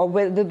actions, or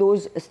whether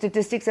those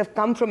statistics have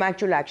come from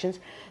actual actions.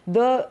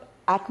 The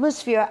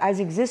atmosphere as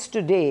exists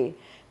today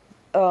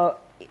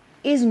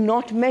is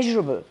not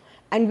measurable,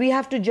 and we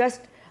have to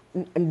just,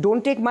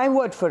 don't take my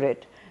word for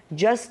it,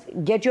 just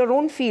get your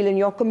own feel in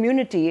your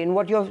community, in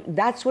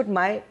that's what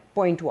my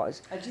point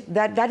was.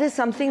 That is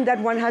something that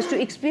one has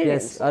to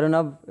experience. Yes,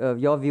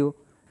 Arunabh, your view.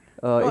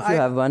 If you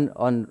have one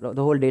on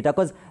the whole data,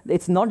 because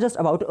it's not just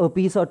about a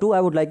piece or two.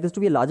 I would like this to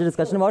be a larger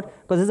discussion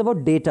because it's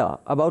about data,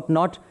 about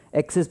not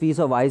X's piece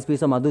or Y's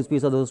piece or Madhu's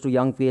piece or those two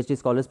young PhD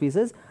scholars'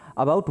 pieces,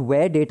 about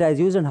where data is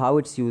used and how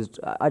it's used.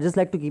 I just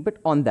like to keep it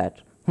on that.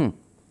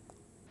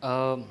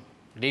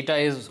 Data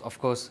is, of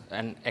course,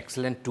 an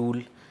excellent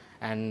tool,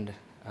 and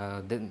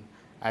then,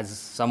 as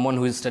someone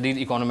who has studied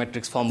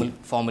econometrics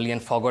formally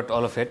and forgot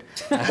all of it,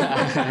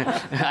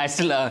 I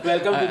still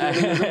welcome to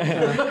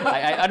journalism.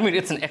 I admit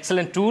it's an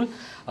excellent tool,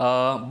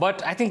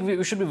 but I think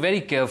we should be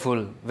very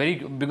careful,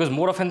 because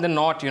more often than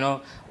not,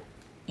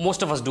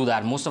 most of us do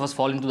that. Most of us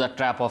fall into that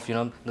trap of,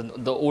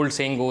 the old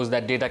saying goes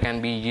that data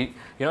can be,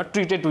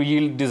 treated to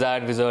yield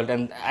desired result.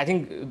 And I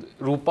think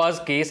Rupa's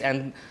case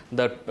and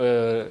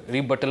the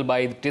rebuttal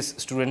by the TIS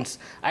students,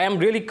 I am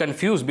really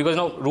confused, because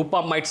now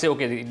Rupa might say,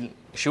 okay,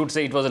 she would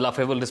say it was a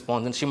laughable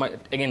response, and she might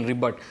again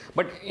rebut.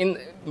 But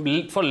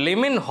for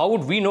laymen, how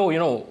would we know,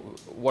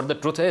 what the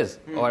truth is,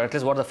 or at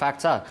least what the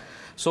facts are?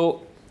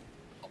 So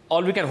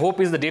all we can hope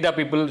is the data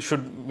people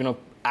should,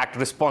 act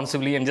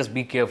responsibly and just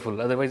be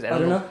careful. Otherwise, I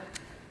don't know.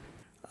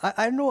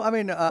 I know. I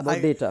mean,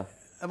 about data.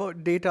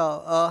 About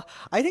data,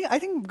 I think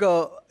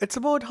it's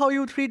about how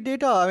you treat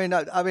data. I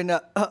mean,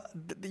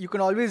 you can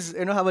always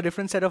have a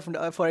different set of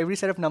for every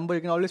set of number.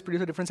 You can always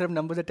produce a different set of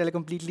numbers that tell a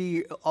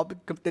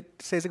that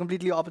says a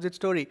completely opposite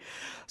story.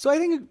 So I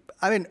think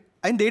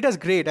data is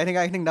great. I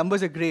think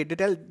numbers are great.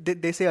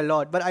 They say a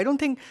lot, but I don't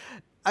think.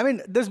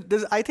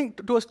 I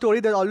think to a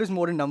story there's always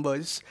more in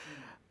numbers.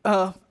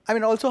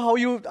 Also how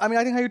you, I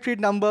think how you treat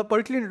number,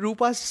 particularly in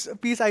Rupa's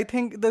piece, I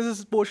think there's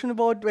this portion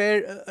about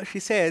where she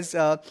says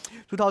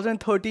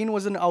 2013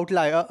 was an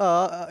outlier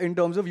in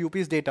terms of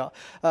UP's data,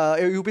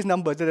 UP's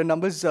numbers. The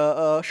numbers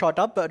shot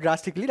up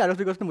drastically. That was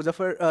because of the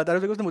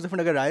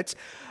Muzaffarnagar riots,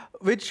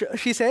 which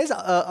she says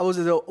was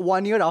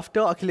 1 year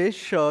after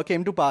Akhilesh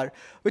came to power,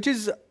 which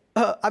is.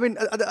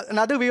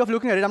 Another way of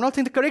looking at it, I'm not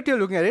saying the correct way of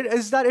looking at it,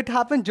 is that it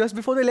happened just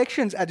before the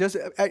elections, and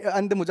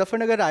the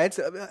Muzaffarnagar riots,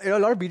 a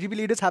lot of BJP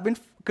leaders have been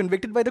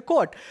convicted by the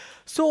court.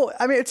 So,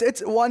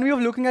 it's one way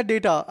of looking at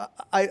data,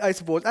 I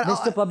suppose. And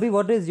Mr. Pabbi,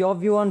 what is your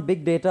view on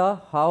big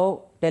data?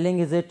 How telling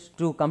is it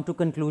to come to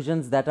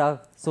conclusions that are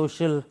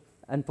social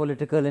and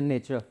political in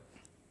nature?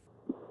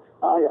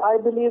 I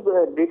believe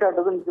data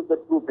doesn't give the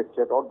true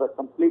picture or the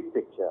complete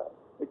picture.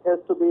 It has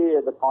to be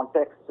the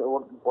context,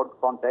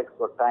 what context,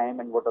 what time,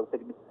 and what are the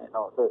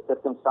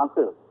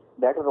circumstances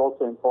that are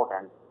also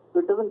important. So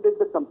it doesn't give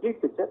the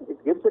complete picture.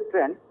 It gives a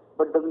trend,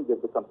 but doesn't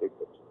give the complete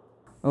picture.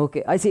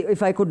 Okay, I see.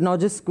 If I could now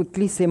just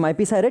quickly say my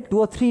piece, I read 2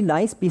 or 3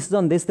 nice pieces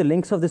on this. The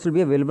links of this will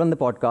be available on the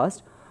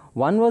podcast.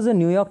 One was a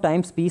New York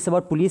Times piece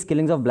about police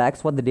killings of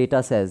blacks, what the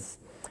data says.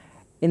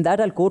 In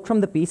that, I'll quote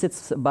from the piece.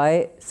 It's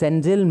by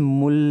Senjil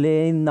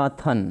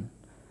Mullenathan.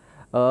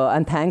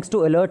 And thanks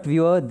to alert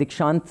viewer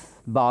Dikshant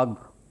Bagh,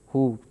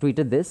 who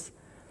tweeted this.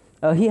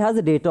 He has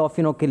the data of,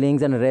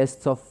 killings and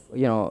arrests of,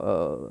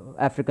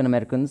 African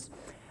Americans.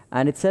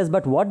 And it says,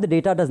 but what the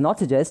data does not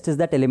suggest is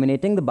that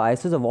eliminating the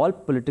biases of all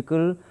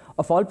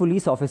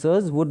police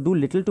officers would do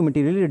little to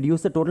materially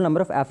reduce the total number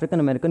of African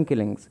American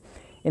killings.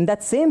 In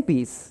that same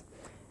piece,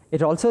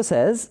 it also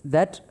says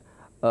that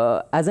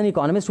as an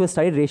economist who has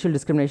studied racial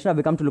discrimination, I've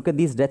become to look at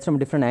these deaths from a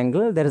different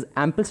angle. There is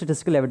ample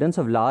statistical evidence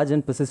of large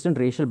and persistent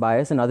racial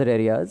bias in other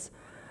areas.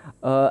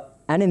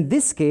 And in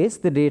this case,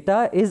 the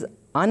data is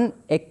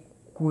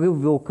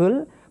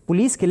unequivocal.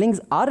 Police killings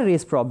are a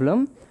race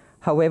problem.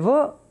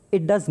 However,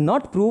 it does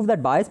not prove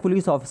that biased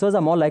police officers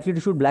are more likely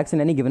to shoot blacks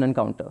in any given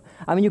encounter.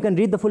 You can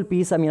read the full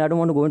piece. I don't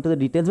want to go into the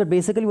details, but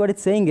basically what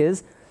it's saying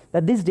is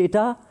that this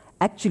data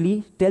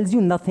actually tells you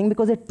nothing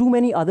because there are too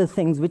many other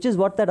things, which is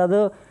what that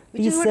other piece says.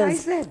 Which is what I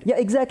said. Yeah,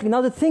 exactly.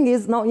 Now, the thing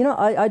is,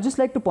 I just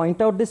like to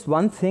point out this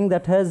one thing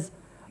that has,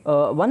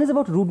 one is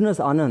about rudeness,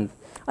 Anand.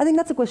 I think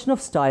that's a question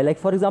of style. Like,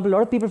 for example, a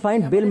lot of people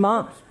find Bill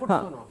Maher.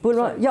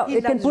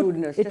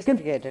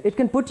 It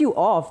can put you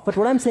off. But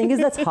what I'm saying is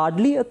that's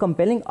hardly a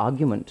compelling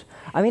argument.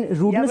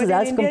 Rudeness is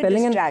as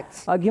compelling an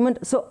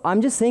argument. So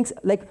I'm just saying,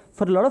 like,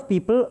 for a lot of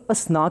people, a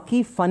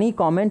snarky, funny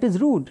comment is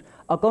rude.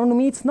 According to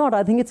me, it's not.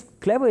 I think it's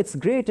clever. It's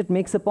great. It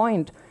makes a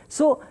point.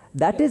 So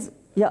that is.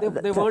 Yeah,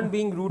 they weren't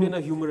being rude in a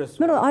humorous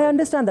way. No, I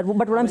understand that.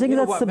 But what I'm saying is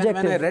that's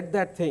subjective. When I read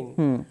that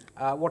thing,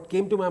 what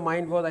came to my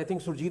mind was, I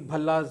think, Surjit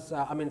Bhalla's,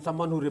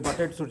 someone who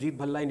rebutted Surjit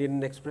Bhalla in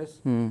Indian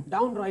Express.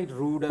 Downright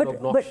rude and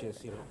obnoxious,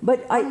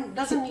 But I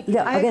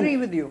agree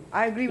with you.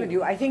 I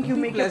think you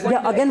make a point.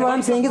 Yeah, again, what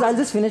I'm saying is, I'll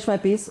just finish my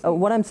piece.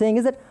 What I'm saying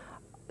is that,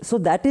 so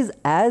that is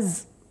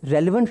as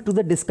relevant to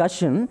the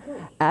discussion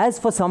as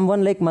for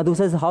someone like Madhu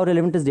says, how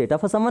relevant is data?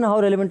 For someone,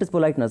 how relevant is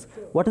politeness?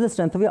 What is the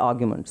strength of your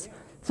arguments?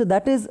 So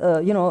that is,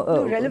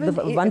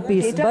 one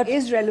piece. Data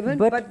is relevant,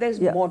 but there's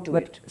more to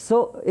it.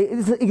 So,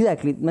 it's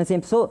exactly the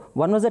same. So,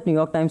 one was that New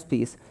York Times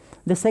piece.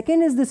 The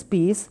second is this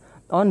piece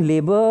on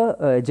labor,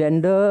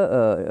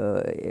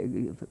 gender,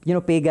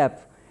 pay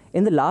gap.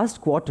 In the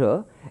last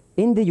quarter,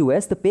 in the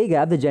US, the pay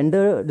gap, the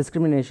gender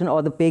discrimination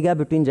or the pay gap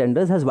between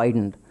genders has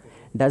widened.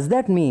 Does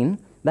that mean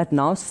that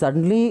now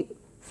suddenly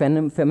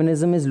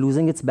feminism is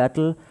losing its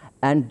battle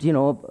and,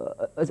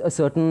 a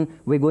certain,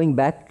 we're going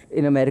back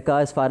in America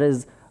as far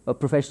as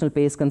professional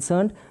pay is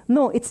concerned?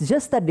 No, it's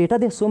just that data.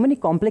 There are so many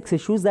complex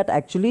issues that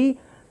actually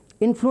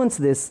influence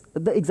this.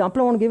 The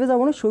example I want to give is I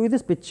want to show you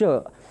this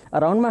picture.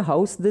 Around my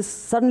house,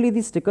 suddenly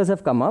these stickers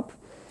have come up,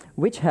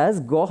 which has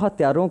 "Gau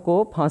hatyaaron ko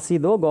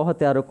phansi do, Gau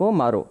hatyaaron ko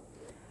maro."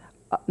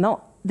 Now,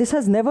 this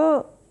has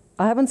never,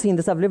 I haven't seen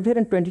this. I've lived here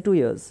in 22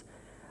 years.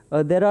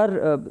 There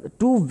are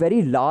two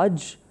very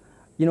large,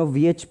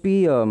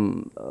 VHP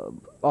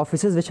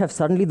offices which have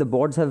suddenly, the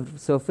boards have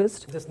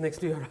surfaced. Just next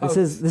to your house.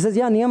 This is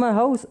near my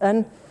house.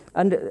 And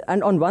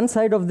on one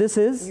side of this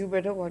is... You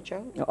better watch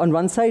out. On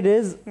one side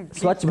is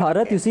Swachh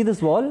Bharat. You see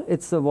this wall?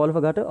 It's a wall of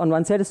a gutter. On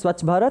one side is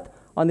Swachh Bharat.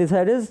 On this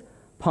side is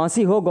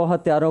Phansi ho Gau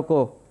hatyaaron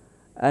ko.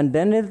 And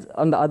then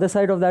on the other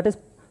side of that is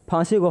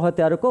Phansi ho Gau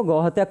hatyaaron ko,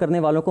 Gau hatya karne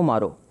walon ko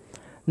maro.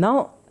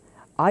 Now,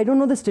 I don't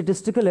know the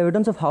statistical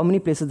evidence of how many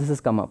places this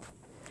has come up.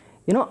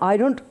 I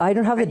don't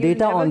have the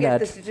data on that.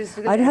 The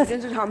statistical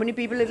evidence of how many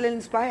people it will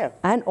inspire.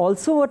 And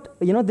also what,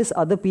 this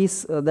other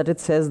piece that it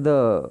says,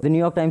 the New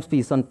York Times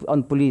piece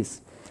on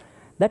police,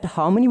 that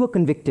how many were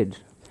convicted.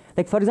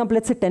 Like, for example,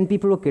 let's say 10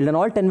 people were killed and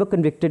all 10 were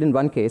convicted in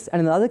one case, and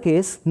in another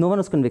case, no one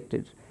was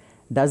convicted.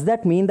 Does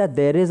that mean that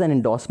there is an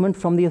endorsement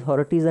from the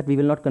authorities that we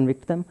will not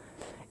convict them?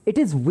 It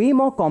is way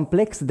more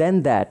complex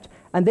than that.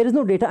 And there is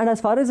no data. And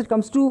as far as it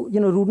comes to,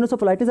 rudeness or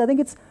politeness, I think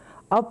it's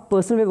our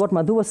personal way, what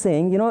Madhu was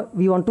saying,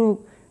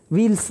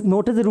 we'll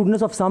notice the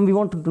rudeness of some, we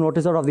want to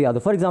notice that of the other.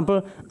 For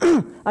example,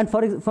 and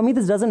for me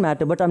this doesn't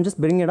matter, but I'm just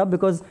bringing it up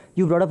because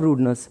you brought up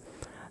rudeness.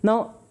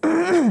 Now,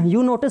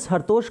 you notice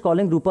Hartosh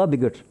calling Rupa a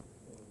bigot,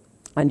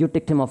 and you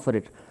ticked him off for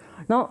it.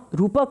 Now,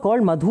 Rupa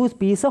called Madhu's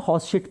piece a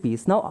horse shit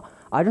piece. Now,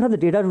 I don't have the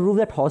data to prove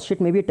that horse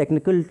shit may be a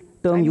technical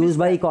term used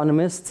by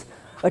economists,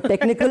 a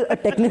technical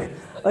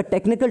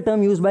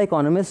term used by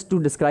economists to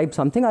describe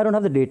something. I don't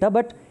have the data,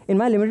 but in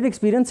my limited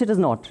experience, it is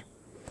not.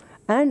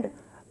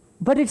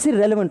 But it's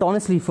irrelevant,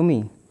 honestly, for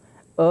me.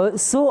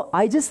 So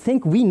I just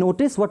think we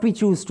notice what we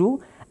choose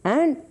to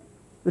and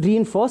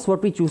reinforce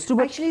what we choose to.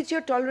 Actually, it's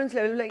your tolerance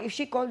level. Like, if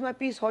she calls my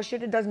piece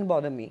horseshit, it doesn't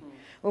bother me.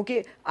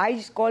 Okay, I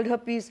just called her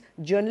piece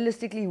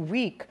journalistically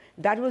weak.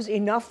 That was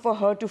enough for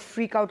her to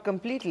freak out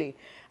completely.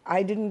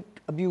 I didn't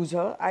abuse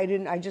her.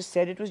 I just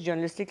said it was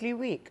journalistically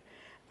weak.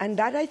 And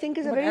that, I think,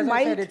 is a very mild... As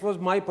I said, it was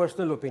my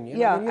personal opinion.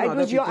 Yeah, it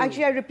was your...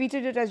 Actually, I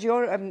repeated it as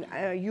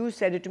you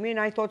said it to me, and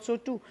I thought so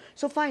too.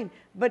 So fine.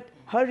 But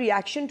her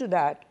reaction to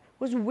that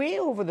was way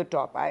over the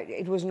top.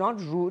 It was not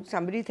rude.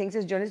 Somebody thinks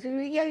it's journalistic.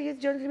 Yeah,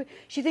 it's journalistic.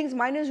 She thinks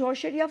mine is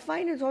horseshit. Yeah,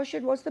 fine, it's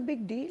horseshit. What's the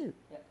big deal?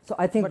 Yeah. So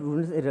I think...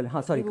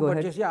 sorry, go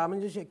ahead.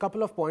 Just a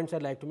couple of points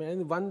I'd like to make.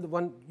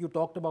 One, you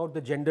talked about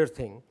the gender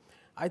thing.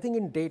 I think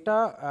in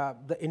data,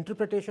 the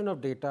interpretation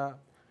of data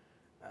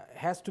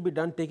has to be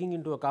done taking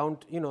into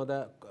account,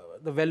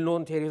 the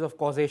well-known theories of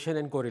causation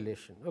and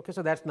correlation. Okay,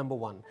 so that's number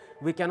one.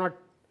 We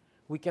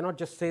cannot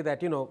just say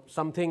that,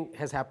 something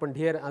has happened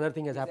here, another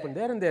thing has happened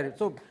there and there.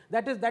 So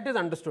that is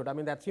understood. I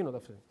mean, that's, the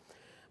thing.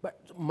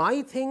 But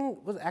my thing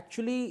was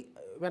actually,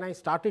 when I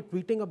started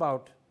tweeting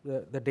about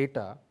the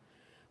data,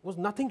 was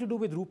nothing to do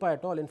with Rupa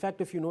at all. In fact,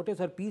 if you notice,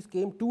 her piece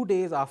came 2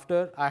 days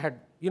after I had,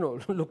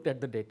 looked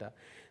at the data.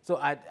 So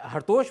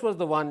Hartosh was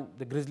the one,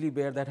 the grizzly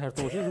bear that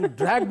Hartosh is, who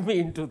dragged me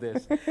into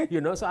this.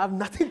 So I have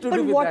nothing to do with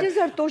that. But what is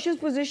Hartosh's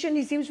position?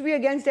 He seems to be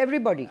against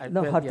everybody.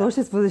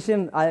 Hartosh's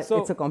position,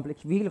 it's a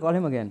complex. We will call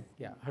him again.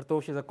 Yeah,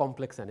 Hartosh is a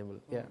complex animal.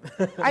 Yeah.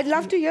 I'd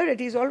love to hear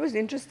it. He's always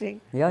interesting.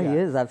 Yeah, he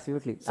is,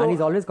 absolutely. So and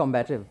he's always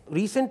combative.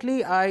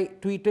 Recently, I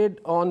tweeted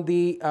on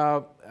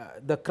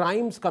the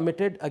crimes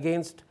committed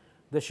against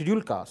the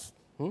scheduled caste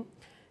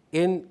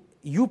in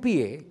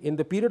UPA, in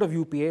the period of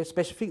UPA,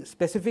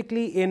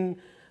 specifically in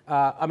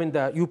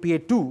the UPA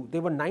 2,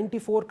 there were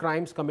 94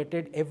 crimes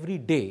committed every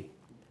day.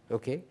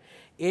 Okay,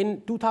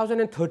 in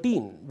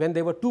 2013, when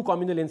there were 2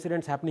 communal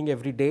incidents happening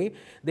every day,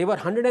 there were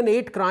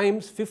 108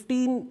 crimes,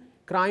 1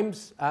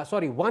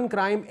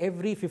 crime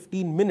every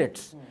 15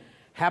 minutes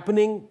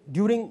happening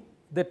during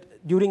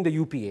the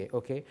UPA.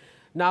 Okay.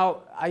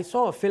 Now, I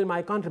saw a film.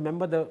 I can't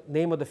remember the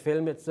name of the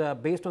film. It's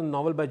based on a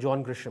novel by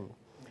John Grisham,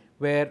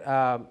 where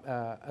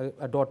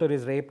a daughter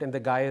is raped and the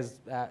guy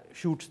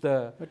shoots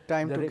the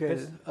Time to Kill.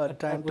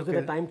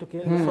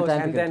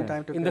 And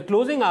then in the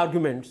closing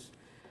arguments,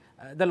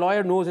 the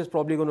lawyer knows he's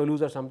probably going to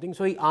lose or something,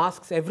 so he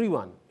asks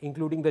everyone,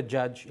 including the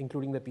judge,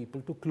 including the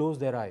people, to close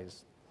their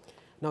eyes.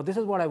 Now, this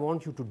is what I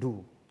want you to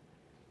do,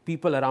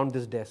 people around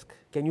this desk.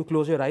 Can you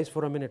close your eyes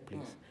for a minute,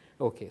 please?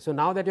 Okay, so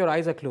now that your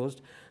eyes are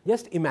closed,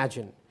 just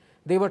imagine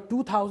there were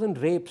 2,000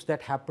 rapes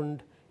that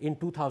happened in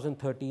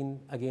 2013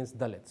 against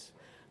Dalits.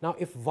 Now,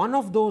 if one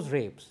of those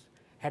rapes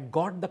had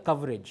got the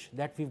coverage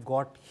that we've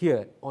got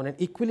here on an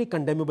equally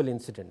condemnable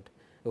incident,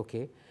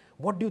 okay,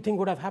 what do you think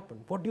would have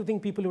happened? What do you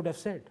think people would have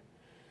said?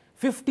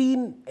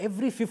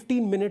 Every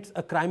 15 minutes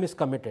a crime is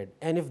committed,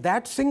 and if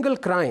that single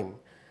crime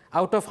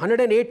out of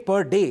 108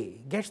 per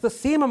day gets the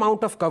same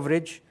amount of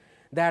coverage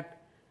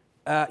that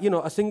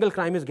a single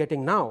crime is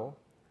getting now,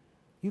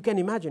 you can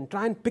imagine,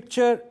 try and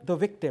picture the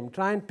victim,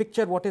 try and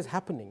picture what is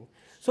happening.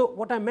 So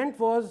what I meant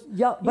was,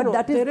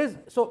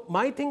 so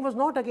my thing was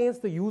not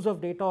against the use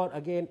of data or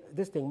again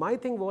this thing. My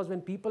thing was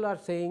when people are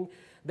saying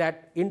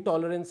that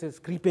intolerance is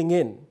creeping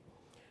in,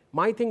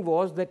 my thing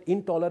was that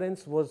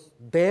intolerance was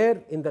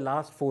there in the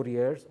last 4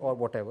 years or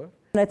whatever.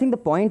 And I think the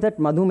point that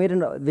Madhu made,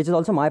 which is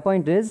also my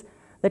point, is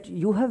that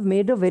you have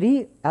made a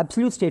very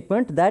absolute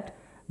statement that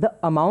the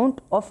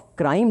amount of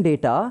crime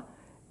data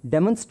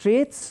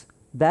demonstrates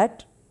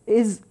that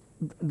is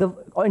the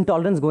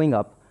intolerance going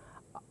up.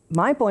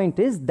 My point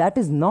is that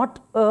is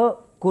not a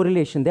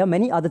correlation. There are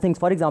many other things.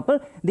 For example,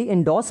 the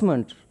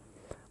endorsement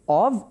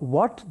of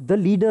what the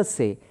leaders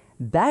say.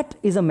 That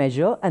is a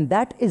measure, and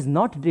that is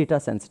not data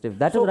sensitive.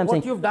 That is what I'm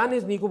saying. So what you've done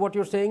is, Niku, what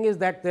you're saying is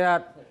that there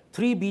are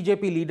 3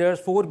 BJP leaders,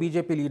 4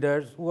 BJP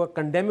leaders who are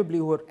condemnably,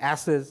 who are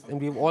asses,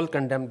 and we've all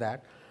condemned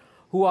that,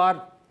 who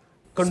are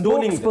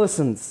condoning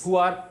spokespersons. This, who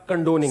are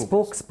condoning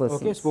spokespersons.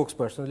 This. Okay,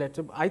 spokespersons. Let's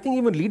say, I think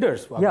even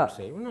leaders, I would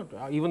say.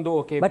 Even though,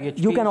 okay, but PHP,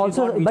 you can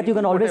also, BJP, but you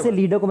can always whatever. say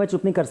leader को मैं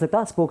चुप नहीं कर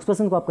सकता,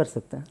 spokesperson को आप कर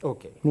सकते हैं.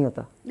 Okay. नहीं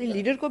होता. नहीं,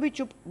 leader को भी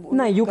चुप.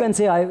 No, you can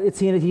say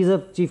he's a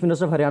chief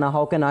minister of Haryana.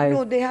 How can I?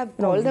 No, they have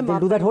called them up.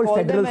 Do that whole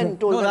federal thing.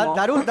 No,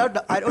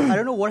 I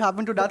don't know what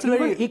happened to that.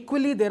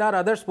 Equally, there are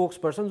other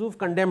spokespersons who've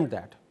condemned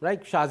that.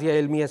 Right? Shazia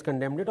Ilmi has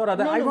condemned it, or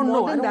other. No, I don't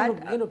know. More than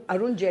that, you know,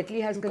 Arun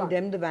Jaitley has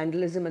condemned the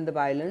vandalism and the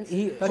violence.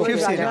 But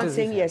Rajnath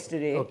Singh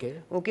yesterday.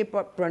 Okay.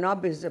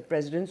 Pranab is the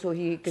president, so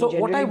he can So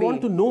generally what I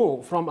want to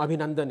know from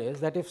Abhinandan is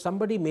that if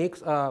somebody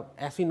makes a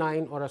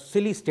asinine or a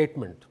silly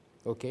statement,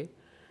 okay,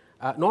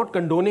 not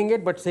condoning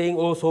it but saying,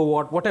 oh, so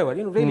what, whatever,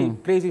 really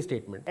crazy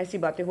statement. ऐसी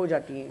बातें हो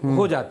जाती हैं.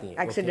 हो जाती हैं.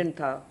 Accident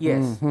था.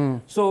 Yes.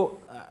 So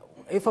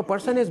if a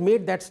person has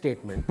made that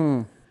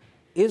statement,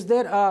 is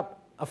there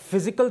a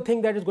physical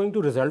thing that is going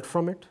to result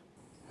from it?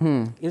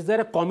 Is there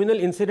a communal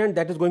incident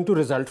that is going to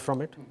result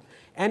from it?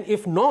 And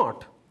if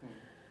not,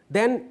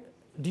 then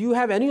do you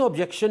have any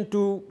objection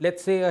to,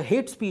 let's say, a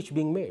hate speech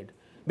being made?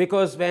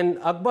 Because when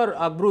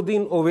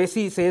Akbaruddin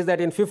Owaisi says that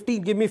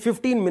give me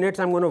 15 minutes,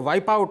 I'm going to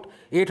wipe out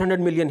 800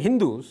 million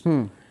Hindus,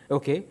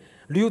 okay,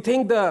 do you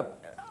think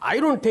I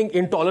don't think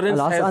intolerance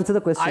answer the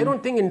question. I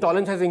don't think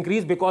intolerance has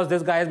increased because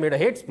this guy has made a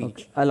hate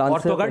speech. Okay. Or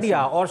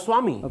Togadia or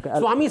Swami. Okay,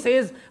 Swami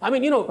says,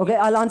 Okay,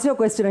 I'll answer your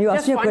question. You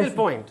asked me a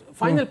question.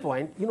 Final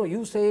point.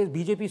 You say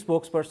BJP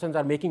spokespersons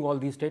are making all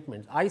these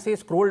statements. I say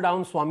scroll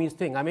down Swami's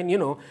thing.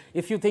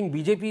 If you think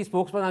BJP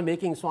spokespersons are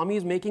making, Swami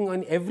is making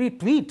on every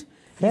tweet.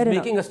 He's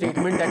making a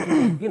statement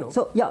that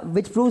So yeah,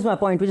 which proves my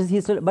point, which is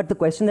he's still. But the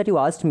question that you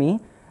asked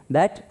me,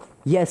 that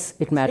yes,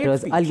 it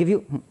matters. I'll give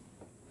you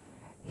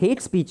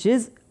hate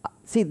speeches.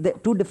 See,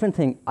 two different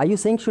things. Are you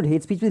saying should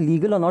hate speech be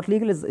legal or not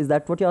legal? Is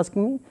that what you're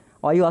asking me?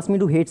 Or are you asking me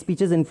do hate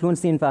speeches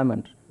influence the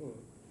environment?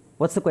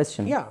 What's the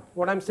question? Yeah,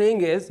 what I'm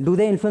saying is... Do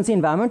they influence the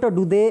environment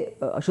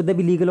or should they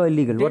be legal or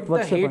illegal?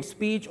 What's the hate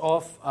speech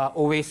of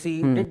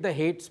Owaisi, did the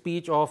hate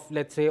speech of,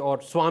 let's say,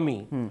 or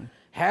Swami,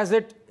 has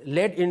it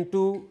led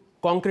into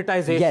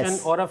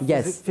concretization or a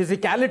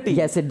physicality?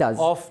 Yes, it does.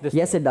 Of this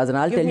yes, it does. And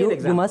I'll tell you,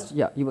 you must...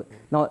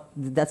 Now,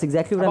 that's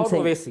exactly what I'm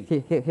saying.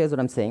 Owaisi. Here's what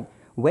I'm saying.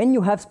 When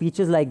you have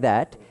speeches like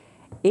that,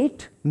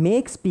 it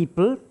makes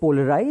people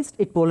polarized,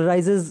 it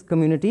polarizes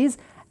communities,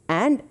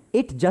 and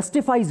it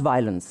justifies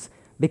violence.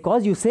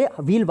 Because you say,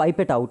 we'll wipe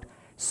it out.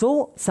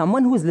 So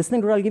someone who is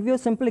listening to it, I'll give you a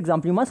simple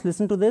example. You must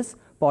listen to this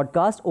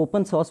podcast,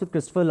 Open Source with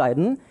Christopher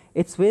Lydon.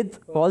 It's with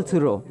Paul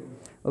Theroux.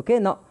 Okay,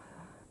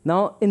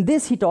 now in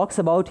this he talks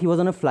about, he was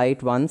on a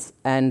flight once,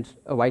 and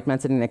a white man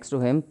sitting next to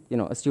him,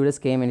 a stewardess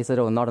came and he said,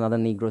 oh, not another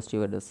Negro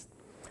stewardess.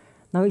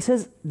 Now he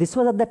says, this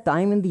was at that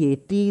time in the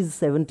 80s,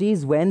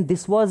 70s, when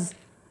this was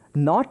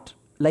not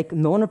like,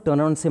 no one would turn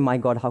around and say, my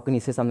God, how can he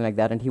say something like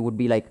that? And he would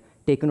be like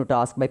taken to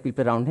task by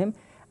people around him.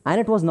 And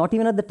it was not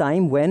even at the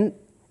time when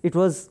it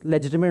was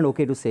legitimate and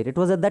okay to say it. It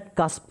was at that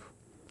cusp,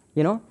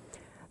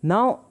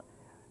 Now,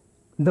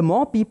 the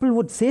more people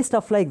would say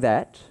stuff like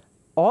that,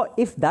 or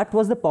if that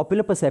was the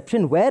popular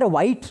perception, where a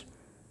white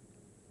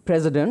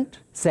president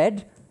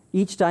said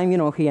each time,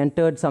 he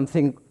entered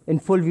something in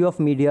full view of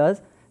media,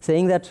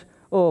 saying that,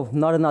 oh,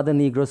 not another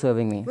Negro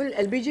serving me. Well,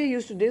 LBJ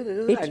used to do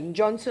this,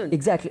 Johnson.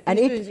 Exactly. And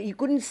he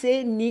couldn't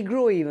say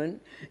Negro even,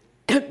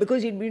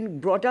 because he'd been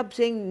brought up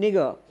saying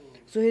nigger.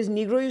 So his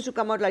Negro used to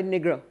come out like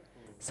nigger.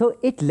 So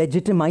it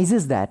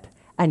legitimizes that.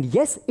 And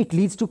yes, it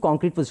leads to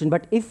concrete position.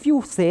 But if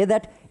you say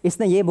that,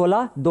 isne ye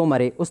bola, do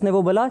mare, usne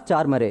wo bola,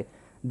 char mare,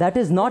 that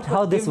is not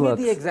how this works.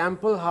 Give me the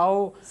example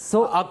how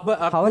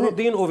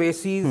Akbaruddin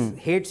Owaisi's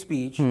hate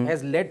speech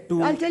has led to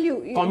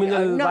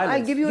communal violence.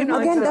 I'll give you an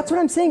answer. Again, that's what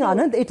I'm saying,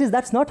 Anand.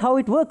 That's not how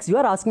it works. You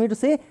are asking me to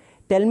say,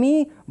 tell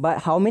me by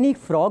how many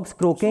frogs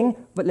croaking,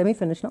 but let me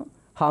finish now.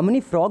 How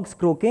many frogs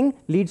croaking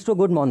leads to a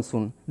good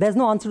monsoon? There's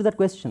no answer to that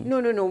question. No.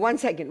 1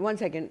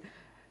 second.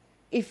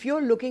 If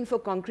you're looking for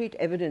concrete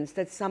evidence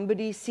that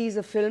somebody sees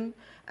a film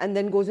and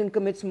then goes and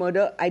commits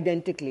murder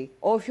identically,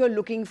 or if you're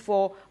looking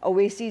for a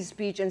Owaisi's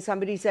speech and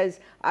somebody says,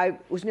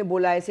 usne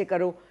bola aise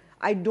karo,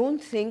 I don't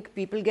think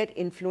people get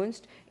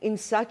influenced in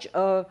such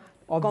a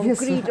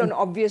concrete and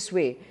obvious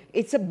way.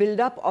 It's a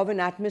build-up of an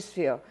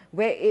atmosphere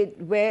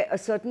where a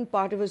certain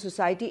part of a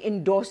society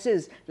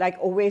endorses, like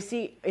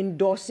Owaisi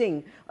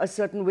endorsing a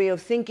certain way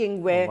of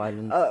thinking, where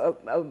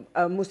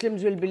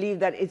Muslims will believe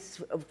that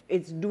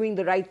it's doing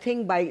the right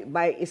thing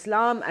by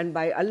Islam and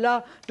by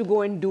Allah to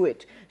go and do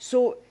it.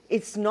 So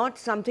it's not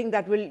something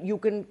that you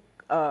can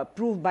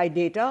proved by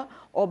data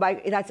or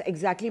by, that's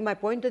exactly my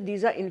point, that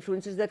these are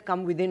influences that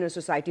come within a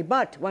society.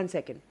 But, one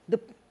second,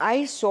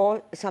 I saw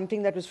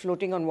something that was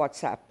floating on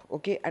WhatsApp,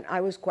 okay, and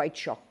I was quite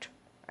shocked.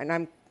 And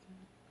it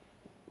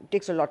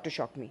takes a lot to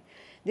shock me.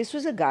 This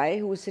was a guy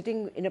who was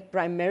sitting in a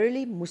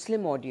primarily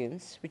Muslim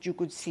audience, which you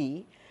could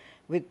see,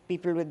 with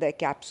people with their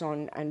caps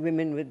on and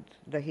women with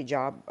the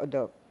hijab, or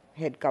the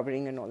head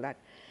covering and all that.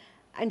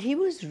 And he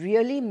was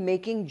really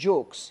making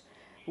jokes,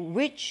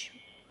 which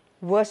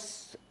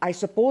was, I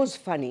suppose,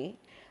 funny,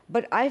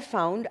 but I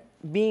found,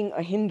 being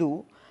a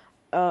Hindu,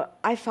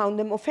 I found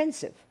them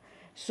offensive.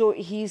 So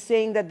he's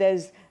saying that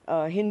there's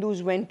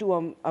Hindus went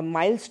to a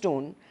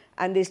milestone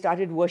and they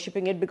started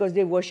worshipping it because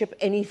they worship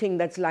anything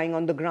that's lying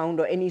on the ground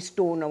or any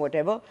stone or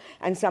whatever.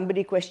 And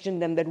somebody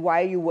questioned them that,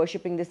 why are you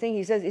worshipping this thing?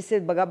 He says, इससे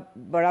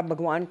बड़ा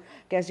भगवान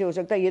कैसे हो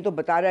सकता है? ये तो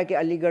बता रहा है कि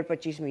अलीगढ़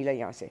 25 मील है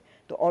यहाँ से,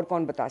 तो और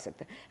कौन बता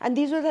सकता है? And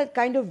these were the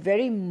kind of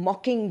very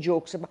mocking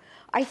jokes.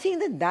 I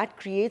think that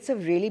creates a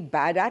really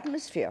bad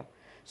atmosphere.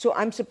 So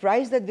I'm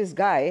surprised that this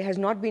guy has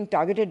not been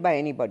targeted by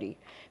anybody,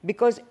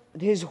 because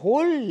his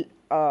whole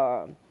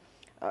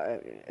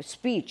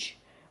speech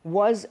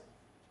was,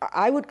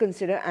 I would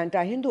consider,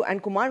 anti-Hindu.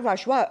 And Kumar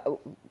what's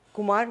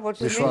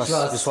his name?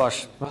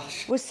 Vishwas.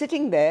 Was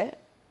sitting there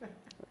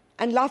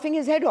and laughing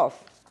his head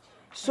off.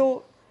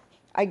 So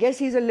I guess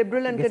he's a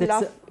liberal and can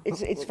laugh.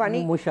 It's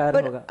funny.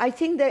 But I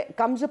think there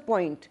comes a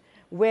point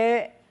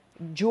where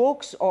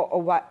jokes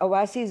or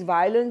Awasi's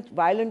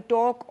violent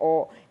talk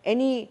or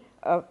any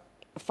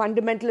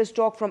fundamentalist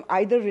talk from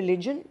either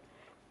religion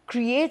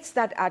creates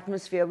that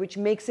atmosphere which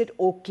makes it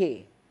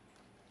okay.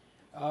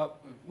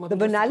 The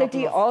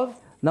banality of...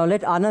 Now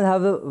let Anand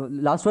have a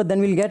last word, then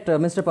we'll get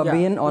Mr.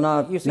 Pabbian on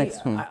our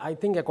next. I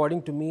think,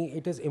 according to me,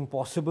 it is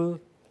impossible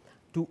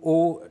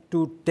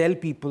to tell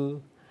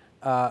people,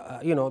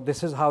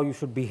 this is how you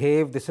should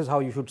behave, this is how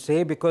you should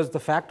say, because the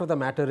fact of the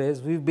matter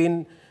is we've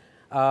been,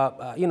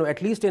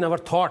 at least in our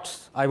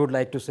thoughts, I would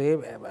like to say,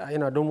 I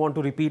don't want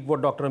to repeat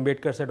what Dr.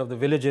 Ambedkar said of the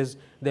villages,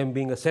 them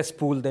being a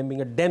cesspool, them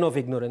being a den of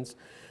ignorance.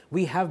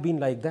 We have been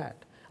like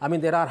that. I mean,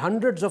 there are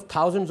hundreds of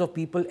thousands of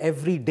people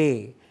every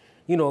day,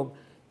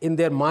 in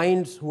their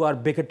minds, who are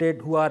bigoted,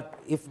 who are,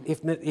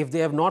 if they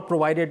have not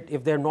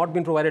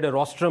been provided a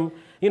rostrum,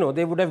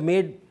 they would have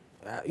made,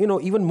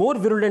 even more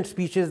virulent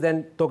speeches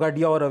than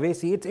Togadia or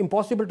Awasi. It's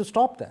impossible to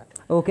stop that.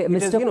 Okay,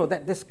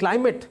 Mr. This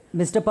climate.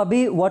 Mr.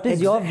 Pabbi, what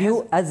is your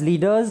view as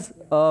leaders?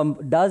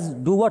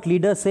 Do what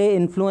leaders say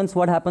influence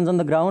what happens on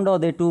the ground, or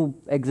they too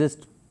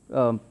exist,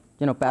 parallelly?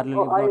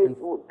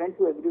 I tend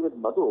to agree with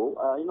Madhu.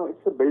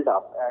 It's a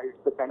build-up.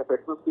 It's the kind of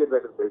atmosphere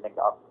that is building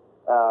up.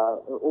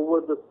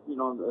 Over the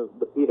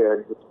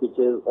period, the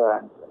speeches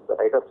and the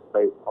write-ups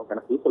by all kind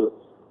of people,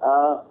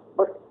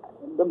 but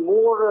the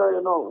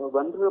more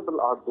vulnerable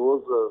are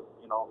those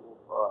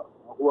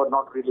who are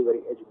not really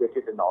very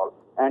educated and all,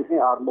 and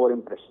are more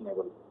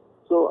impressionable.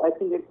 So I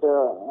think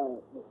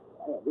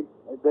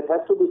there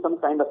has to be some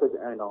kind of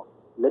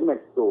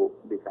limit to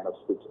these kind of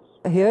speeches.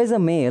 Here is a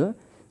mail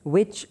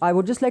which I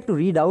would just like to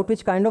read out,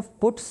 which kind of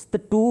puts the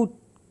two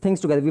things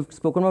together. We've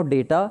spoken about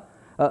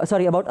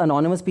about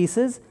anonymous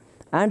pieces,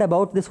 and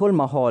about this whole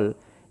mahal.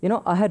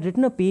 I had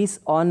written a piece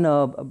on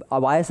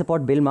why I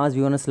support Bill Maher's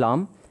view on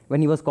Islam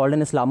when he was called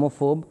an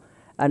Islamophobe,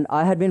 and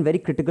I had been very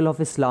critical of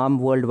Islam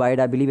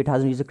worldwide. I believe it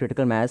hasn't reached a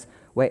critical mass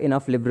where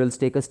enough liberals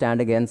take a stand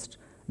against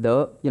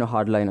the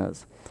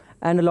hardliners.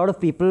 And a lot of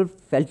people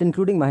felt,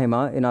 including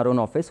Mahima in our own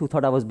office, who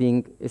thought I was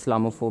being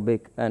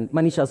Islamophobic. And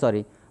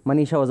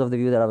Manisha was of the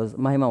view that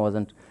Mahima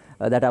wasn't,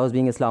 that I was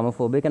being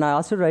Islamophobic. And I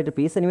asked her to write a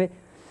piece. Anyway,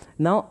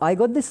 now, I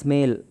got this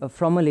mail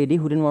from a lady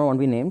who didn't want to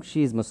be named.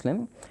 She is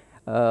Muslim.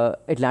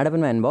 It landed up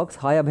in my inbox.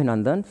 Hi,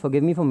 Abhinandan.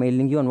 Forgive me for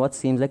mailing you on what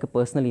seems like a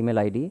personal email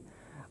ID,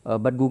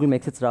 but Google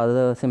makes it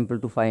rather simple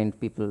to find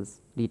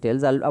people's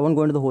details. I won't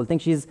go into the whole thing.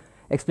 She's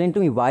explained to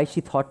me why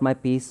she thought my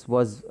piece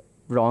was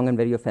wrong and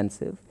very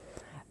offensive.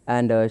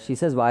 And she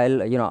says,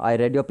 while I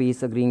read your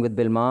piece agreeing with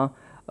Bill Maher,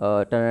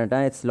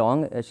 it's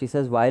long. She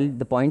says, while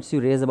the points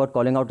you raise about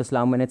calling out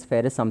Islam when it's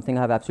fair is something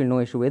I have absolutely no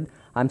issue with,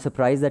 I'm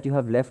surprised that you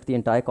have left the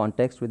entire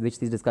context with which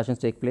these discussions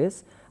take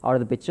place out of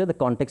the picture. The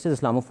context is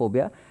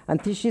Islamophobia. And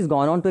she's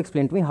gone on to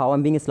explain to me how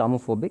I'm being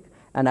Islamophobic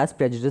and as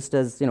prejudiced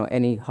as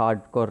any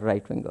hardcore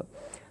right-winger.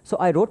 So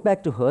I wrote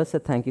back to her,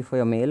 said thank you for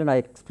your mail, and I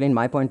explained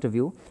my point of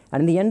view.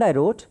 And in the end I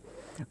wrote,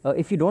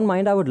 if you don't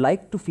mind, I would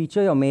like to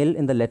feature your mail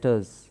in the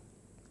letters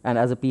and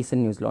as a piece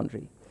in News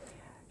Laundry.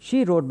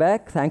 She wrote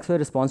back, thanks for your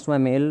response to my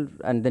mail,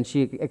 and then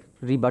she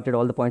rebutted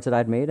all the points that I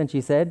had made, and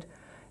she said,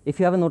 if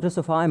you haven't noticed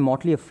so far, I'm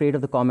mortally afraid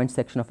of the comment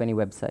section of any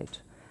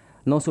website.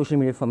 No social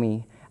media for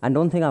me, and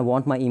don't think I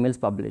want my emails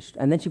published.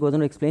 And then she goes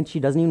on to explain she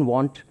doesn't even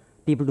want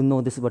people to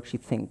know this is what she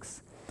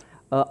thinks.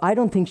 I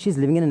don't think she's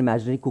living in an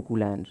imaginary cuckoo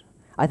land.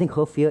 I think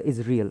her fear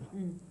is real.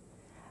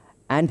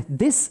 And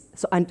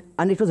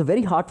it was a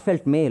very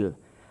heartfelt mail.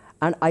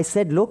 And I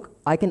said, look,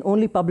 I can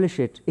only publish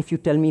it if you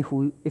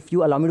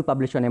allow me to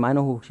publish her name. I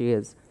know who she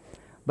is.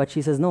 But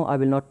she says, no, I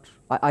will not,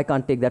 I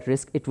can't take that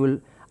risk.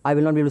 I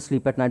will not be able to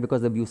sleep at night because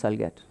of the abuse I'll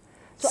get.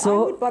 So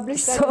I would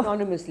publish that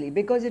anonymously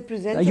because it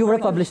presents... You would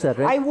have published that,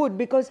 right? I would,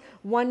 because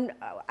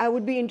I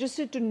would be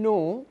interested to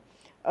know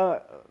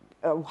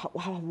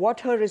what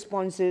her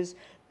response is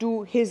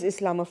to his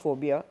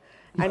Islamophobia.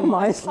 And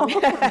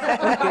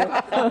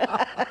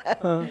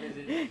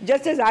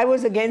just as I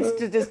was against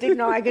statistics,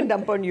 now I can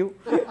dump on you.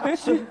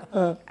 You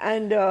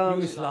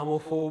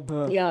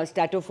Islamophobe. Yeah,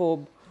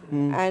 statophobe.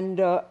 And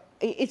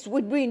it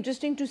would be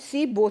interesting to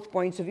see both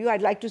points of view.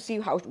 I'd like to see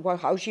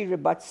how she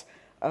rebuts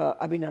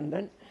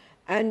Abhinandan.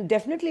 And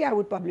definitely I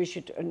would publish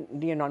it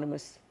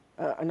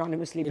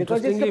anonymously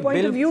because it's the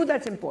point of view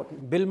that's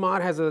important. Bill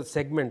Maher has a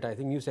segment, I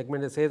think new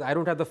segment, that says, I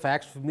don't have the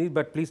facts for me,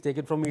 but please take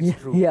it from me,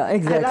 it's true. Yeah,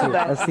 exactly. I love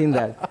that. I've seen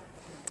that.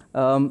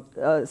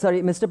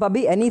 Sorry, Mr.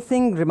 Pabbi,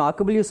 anything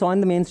remarkable you saw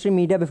in the mainstream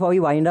media before we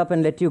wind up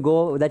and let you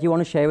go that you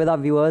want to share with our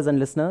viewers and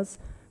listeners,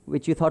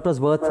 which you thought was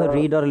worth a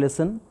read or a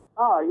listen?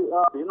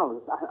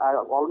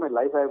 All my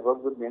life I've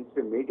worked with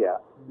mainstream media,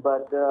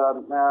 but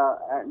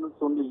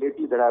it's only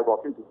lately that I've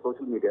walked into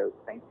social media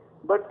thing.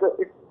 But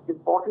it's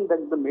important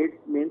that the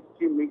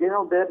mainstream media,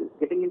 they're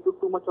getting into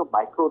too much of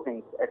micro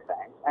things at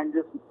times and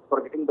just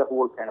forgetting the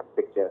whole kind of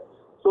picture.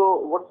 So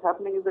what's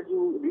happening is that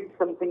you read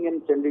something in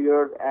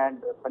Chandigarh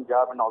and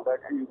Punjab and all that,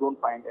 and you don't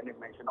find any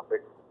mention of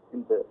it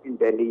in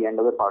Delhi and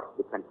other parts of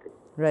the country.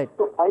 Right.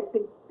 So I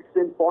think it's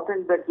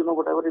important that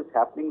whatever is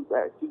happening,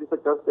 actually because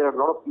there are a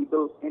lot of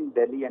people in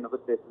Delhi and other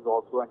places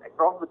also and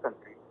across the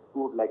country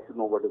who would like to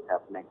know what is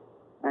happening.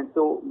 And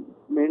so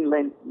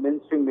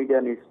mainstream media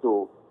needs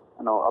to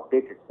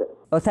update itself.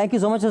 Thank you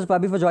so much, Mr.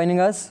 Pabbi, for joining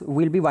us.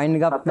 We'll be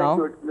winding up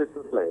now.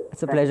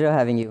 It's a pleasure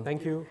having you.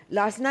 Thank you.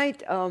 Last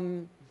night,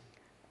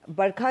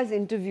 Barkha's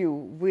interview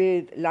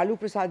with Lalu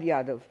Prasad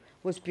Yadav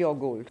was pure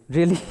gold.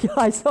 Really?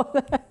 I saw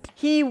that.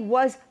 He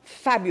was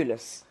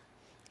fabulous.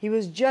 He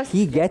was just...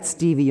 He gets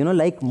TV,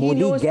 like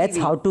Modi gets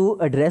TV. How to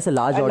address a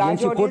large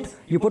audience.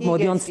 You put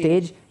Modi on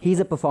stage, TV. He's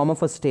a performer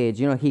for stage.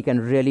 He can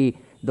really,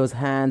 those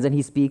hands, and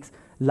he speaks.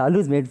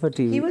 Lalu's made for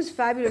TV. He was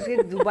fabulous.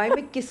 Dubai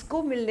में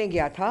किसको मिलने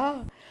गया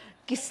था?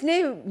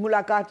 किसने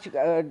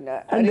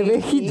मुलाकात And the way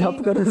he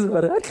jumped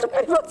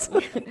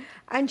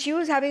And she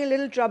was having a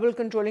little trouble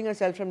controlling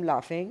herself from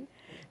laughing.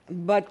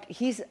 But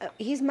he's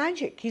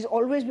magic. He's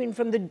always been,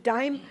 from the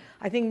time,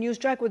 I think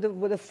Newstrack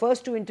were the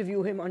first to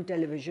interview him on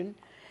television.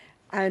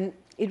 And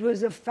it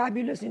was a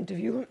fabulous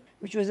interview,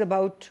 which was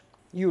about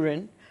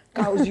urine,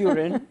 cow's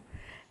urine,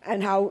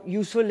 and how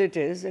useful it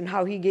is, and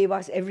how he gave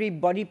us every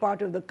body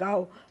part of the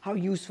cow, how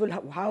useful,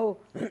 how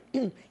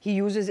he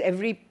uses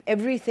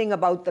everything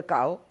about the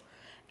cow.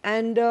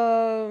 And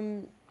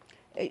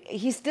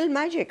he's still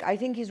magic. I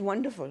think he's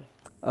wonderful.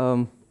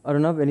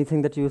 Arunabh,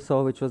 anything that you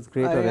saw which was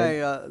great?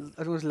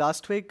 It was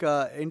last week,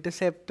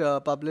 Intercept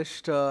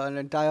published an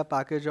entire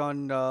package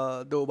on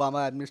the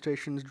Obama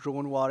administration's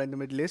drone war in the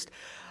Middle East.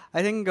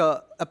 I think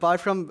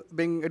apart from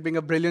it being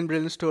a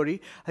brilliant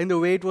story, I think the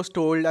way it was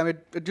told,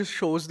 it just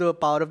shows the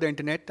power of the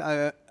internet.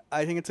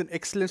 I think it's an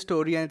excellent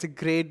story, and it's a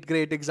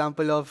great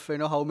example of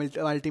how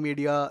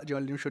multimedia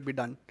journalism should be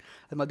done.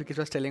 As Madhu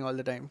keeps telling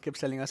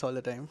us all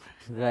the time.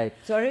 Right.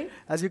 Sorry?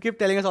 As you keep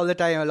telling us all the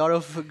time, a lot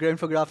of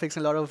infographics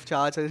and a lot of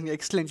charts. I think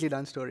excellently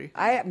done story.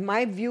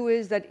 My view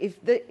is that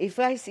if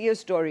I see a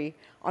story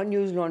on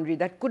News Laundry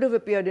that could have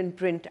appeared in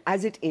print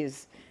as it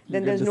is,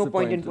 then there's no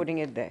point in putting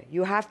it there.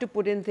 You have to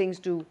put in things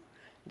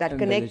that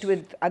connect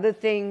with other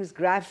things,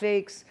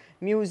 graphics,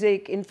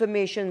 music,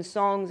 information,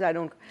 songs.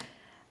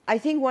 I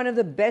think one of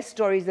the best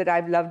stories that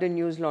I've loved in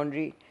News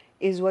Laundry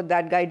is what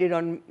that guy did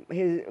on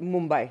his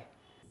Mumbai.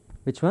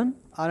 Which one?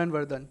 Anand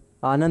Vardhan.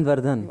 Anand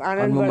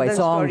Vardhan's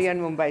story on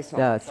Mumbai songs.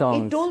 Yeah,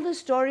 songs. He told the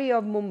story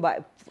of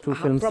Mumbai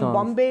from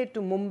Bombay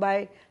to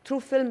Mumbai through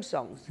film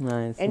songs,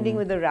 nice, ending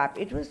with a rap.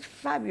 It was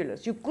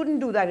fabulous. You couldn't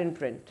do that in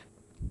print.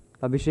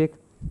 Abhishek?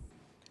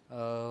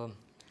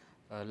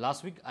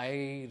 Last week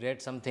I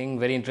read something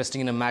very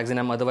interesting in a magazine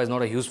I'm otherwise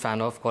not a huge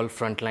fan of, called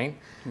Frontline.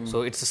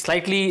 So it's a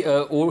slightly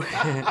old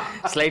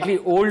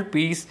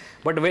piece,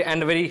 but a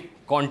very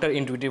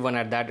counterintuitive one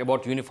at that,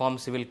 about uniform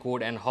civil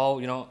code and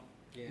how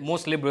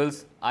most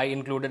liberals, I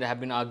included,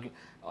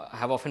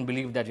 have often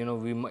believed that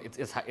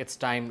it's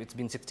time. It's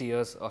been 60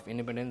 years of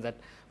independence that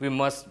we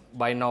must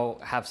by now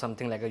have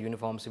something like a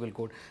uniform civil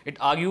code. It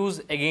argues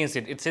against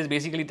it. It says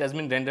basically it has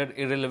been rendered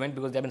irrelevant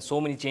because there have been so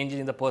many changes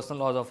in the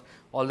personal laws of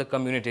all the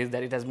communities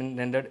that it has been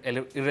rendered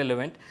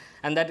irrelevant.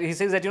 And that he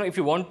says that if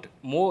you want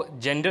more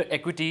gender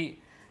equity,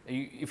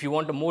 if you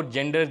want a more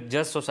gender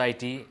just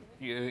society,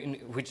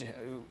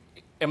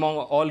 among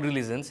all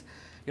religions,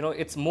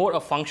 it's more a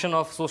function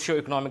of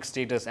socio-economic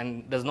status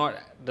and does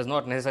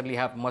not necessarily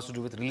have much to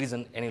do with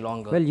religion any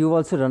longer. Well, you've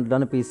also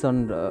done a piece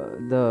on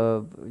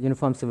the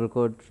Uniform Civil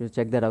Code.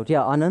 Check that out.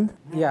 Yeah, Anand?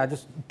 Yeah,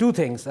 just two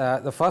things.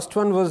 The first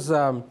one was,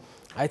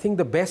 I think,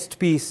 the best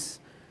piece,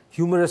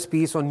 humorous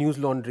piece on News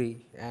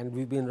Laundry, and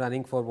we've been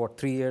running for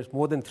 3 years,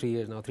 more than 3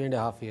 years now,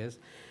 3.5 years,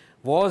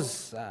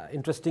 was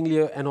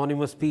interestingly an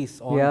anonymous piece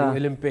on the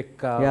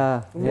Olympic.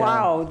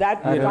 Wow,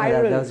 that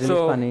viral. That was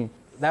really funny.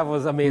 That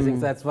was amazing.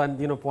 So that's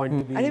one point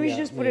to be. I think we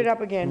should just put it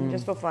up again,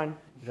 just for fun.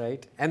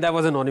 Right, and that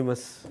was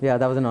anonymous. Yeah,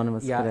 that was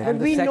anonymous. Yeah, correct.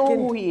 And we know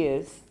who he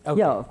is. Okay.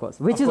 Yeah, of course.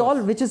 Which is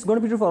going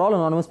to be true for all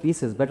anonymous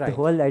pieces. But the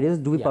whole idea is,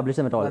 do we publish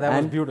them at all? No,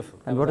 that was beautiful.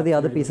 And what are the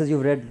other pieces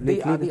you've read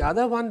lately? The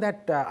other one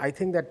that I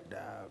think that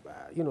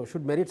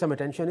should merit some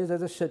attention is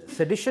there's a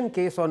sedition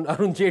case on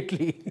Arun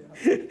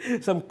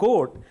Jaitley, some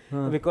court,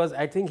 because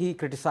I think he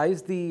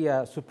criticized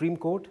the Supreme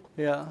Court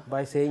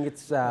by saying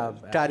it's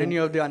tyranny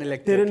of the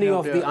unelected. Tyranny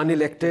of the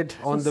unelected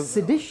on the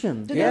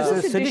sedition. Yes,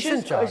 There's a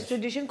sedition charge.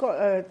 Sedition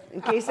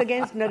case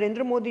against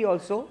Narendra Modi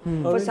also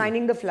for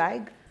signing the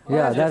flag.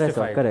 Yeah, that is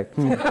correct.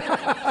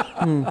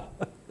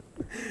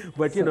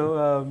 But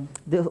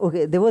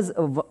there was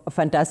a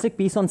fantastic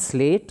piece on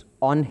Slate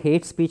on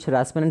hate speech,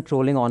 harassment, and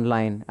trolling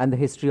online, and the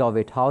history of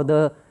it. How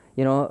the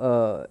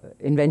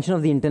invention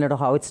of the internet, or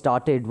how it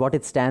started, what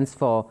it stands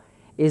for,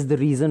 is the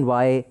reason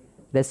why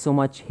there's so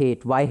much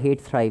hate. Why hate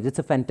thrives. It's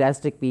a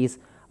fantastic piece,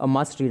 a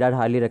must-read. I'd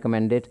highly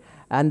recommend it.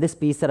 And this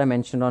piece that I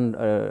mentioned on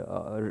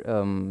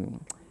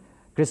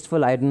Christopher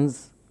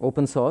Lydon's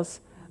Open Source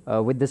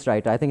with this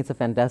writer. I think it's a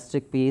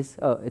fantastic piece.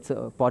 It's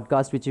a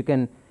podcast which you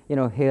can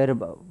hear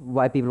about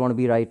why people want to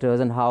be writers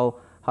and how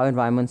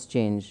environments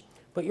change.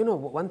 But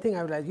one thing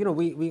I would like,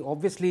 we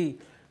obviously,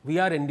 we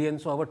are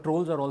Indians, so our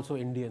trolls are also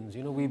Indians.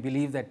 We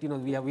believe that,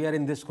 we are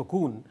in this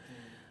cocoon.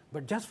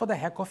 But just for the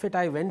heck of it,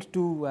 I went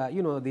to,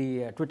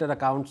 the Twitter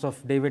accounts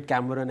of David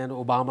Cameron and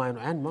Obama,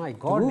 and my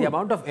God, the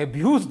amount of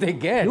abuse they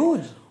get.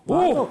 Huge.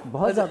 Oh.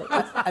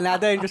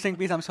 Another interesting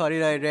piece, I'm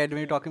sorry, I read when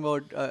you're talking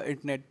about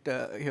internet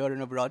here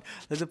and abroad.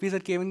 There's a piece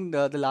that came in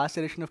the last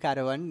edition of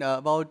Caravan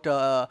about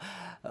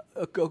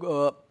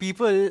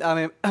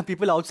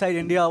people outside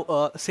India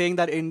saying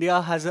that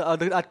India has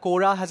that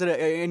Quora has an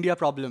India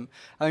problem.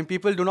 I mean,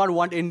 people do not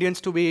want Indians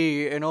to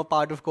be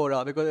part of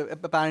Quora because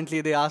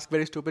apparently they ask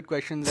very stupid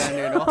questions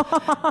and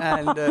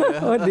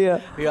oh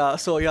dear.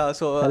 So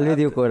I'll with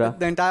you, Quora.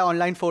 The entire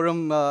online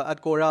forum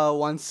at Quora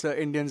wants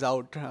Indians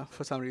out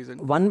for some reason.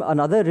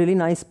 Another really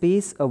nice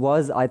piece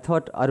was, I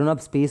thought,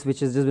 Arunabh's piece, which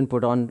has just been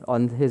put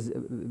on his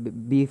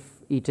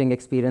beef eating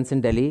experience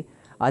in Delhi.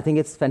 I think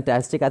it's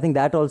fantastic. I think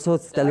that also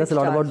tells us a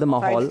lot about the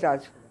mahal. 5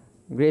 stars.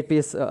 Great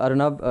piece,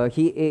 Arunabh.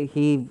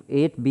 He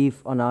ate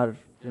beef on our,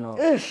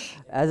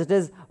 as it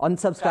is on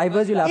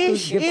subscribers. You'll have to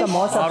give some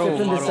more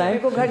subscription this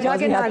time. Because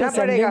we have to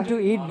send him to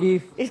eat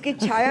beef. इसकी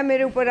छाया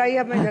मेरे ऊपर आई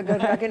है मैं घर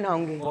जाके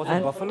नहाऊंगी. Was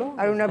it buffalo?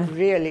 Arunabh,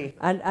 really.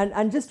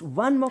 And just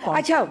one more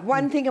comment. Acha,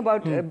 one thing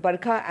about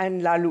Barkha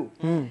and Lalu.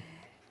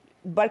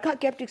 Barkha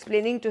kept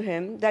explaining to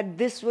him that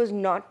this was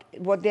not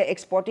what they're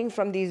exporting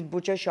from these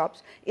butcher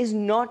shops is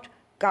not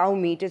cow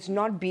meat, it's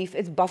not beef,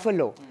 it's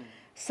buffalo.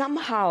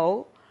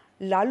 Somehow,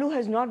 Lalu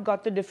has not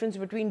got the difference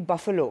between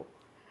buffalo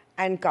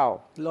and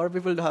cow. A lot of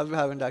people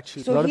haven't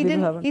actually. So he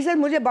didn't. He said,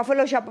 "मुझे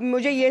buffalo shop,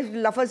 मुझे ये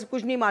लफ्ज़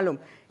कुछ नहीं मालूम.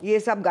 ये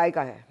सब गाय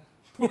का है."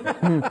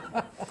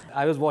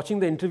 I was watching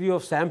the interview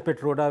of Sam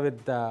Pitroda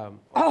with Karan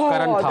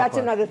Thapar. That's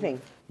another thing.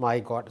 My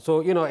God.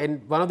 So,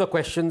 in one of the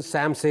questions,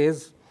 Sam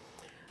says,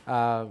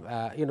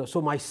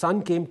 so my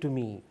son came to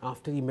me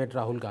after he met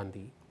Rahul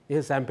Gandhi. This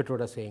is Sam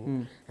Pitroda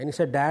saying. And he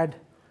said, "Dad,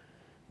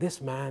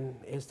 this man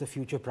is the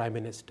future Prime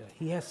Minister.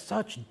 He has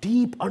such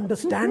deep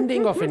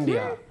understanding of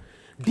India.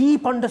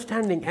 Deep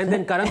understanding." And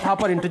then Karan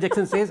Thapar interjects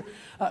and says,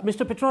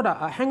 "Mr.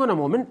 Pitroda, hang on a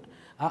moment.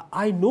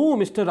 I know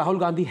Mr. Rahul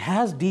Gandhi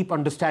has deep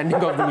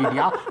understanding of the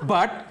media,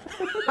 but..."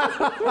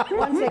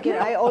 1 second.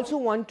 I also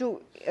want to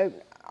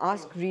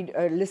ask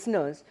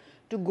listeners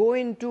to go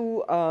into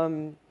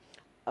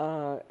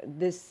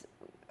the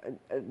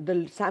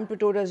Sam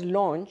Pitroda's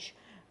launch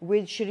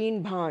with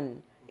Shireen Bhan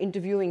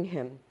interviewing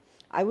him.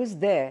 I was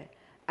there.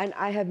 And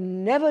I have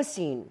never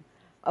seen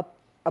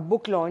a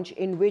book launch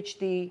in which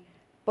the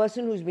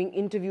person who's being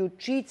interviewed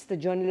treats the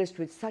journalist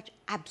with such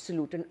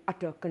absolute and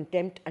utter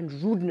contempt and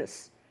rudeness.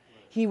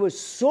 He was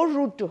so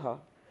rude to her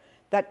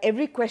that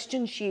every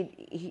question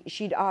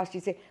she'd asked,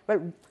 he'd say, "Well,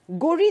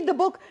 go read the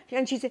book."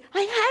 And she'd say,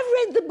 "I have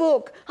read the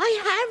book. I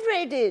have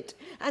read it."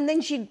 And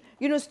then she'd,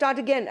 start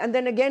again. And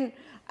then again,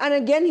 and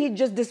again he'd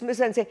just dismiss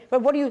her and say,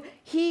 "But what do you..."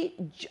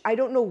 I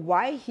don't know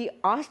why he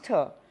asked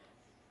her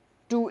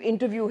to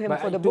interview him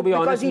for the book,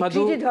 because he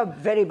treated her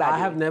very badly.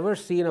 I have never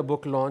seen a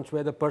book launch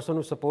where the person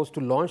who's supposed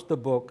to launch the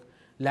book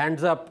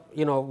lands up,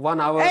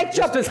 1 hour. Hey,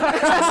 just as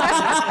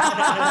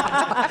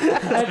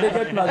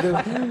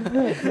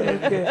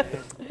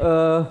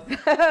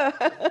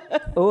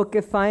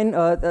Okay, fine.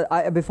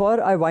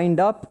 Before I wind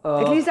up...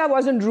 At least I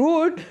wasn't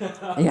rude.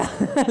 Yeah,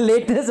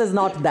 latest is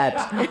not that.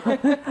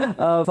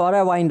 Before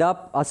I wind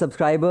up, our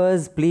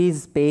subscribers,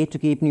 please pay to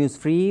keep news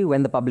free.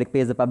 When the public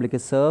pays, the public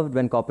is served.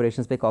 When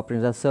corporations pay,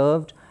 corporations are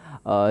served.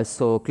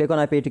 So click on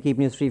I pay to keep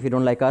news free if you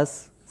don't like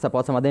us.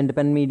 Support some other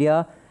independent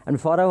media. And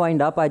before I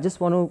wind up, I just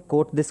want to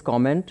quote this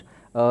comment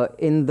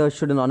in the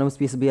Should Anonymous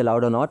Pieces Be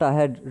Allowed or Not. I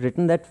had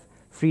written that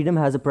freedom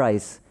has a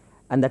price.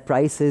 And that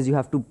price is you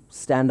have to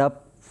stand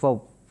up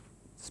for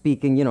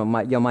speaking, your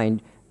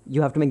mind.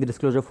 You have to make the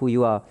disclosure of who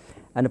you are.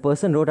 And a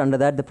person wrote under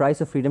that, the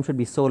price of freedom should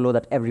be so low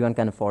that everyone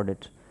can afford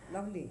it.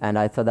 Lovely. And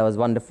I thought that was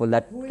wonderful.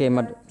 That came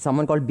at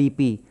someone called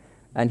BP,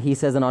 and he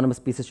says anonymous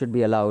pieces should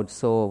be allowed.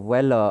 So,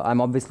 well,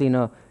 I'm obviously in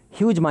a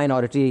huge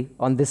minority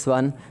on this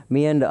one.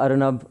 Me and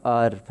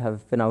Arunabh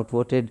have been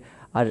outvoted.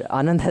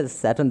 Anand has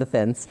sat on the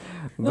fence.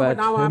 No, but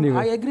now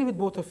I agree with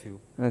both of you.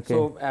 Okay.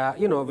 So,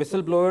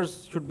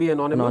 whistleblowers should be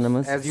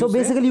anonymous. As you so say.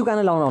 basically, you can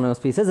allow anonymous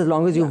pieces as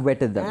long as you've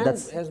vetted them. And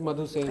That's as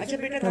Madhu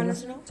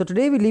says. So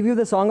today we leave you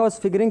the song. I was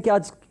figuring कि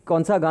आज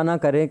कौन सा गाना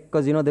करें,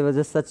 because there were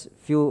just such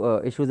few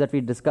issues that we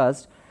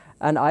discussed,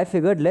 and I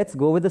figured let's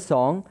go with a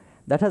song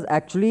that has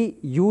actually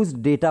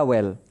used data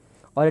well,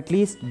 or at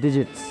least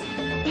digits.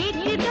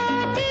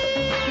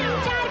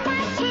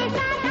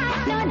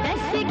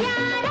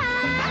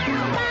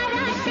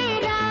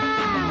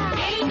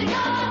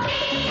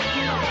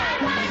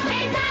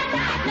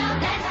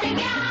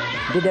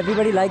 Did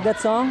everybody like that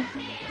song?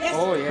 Yes.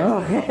 Oh, yeah.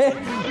 Okay.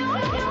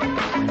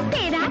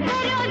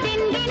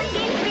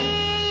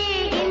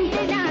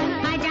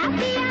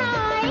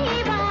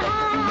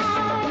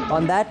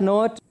 On that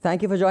note,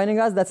 thank you for joining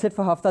us. That's it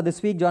for Hafta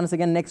this week. Join us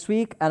again next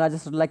week. And I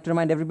just would like to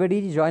remind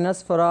everybody, join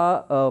us for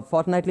our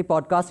fortnightly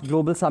podcast,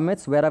 Global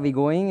Summits, Where Are We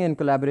Going, in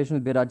collaboration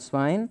with Biraj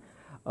Swine.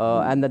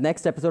 And the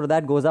next episode of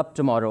that goes up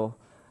tomorrow.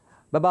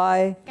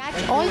 Bye-bye.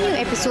 Catch all new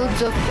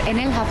episodes of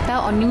NL Hafta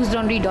on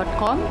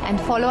newslaundry.com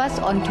and follow us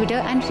on Twitter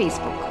and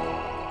Facebook.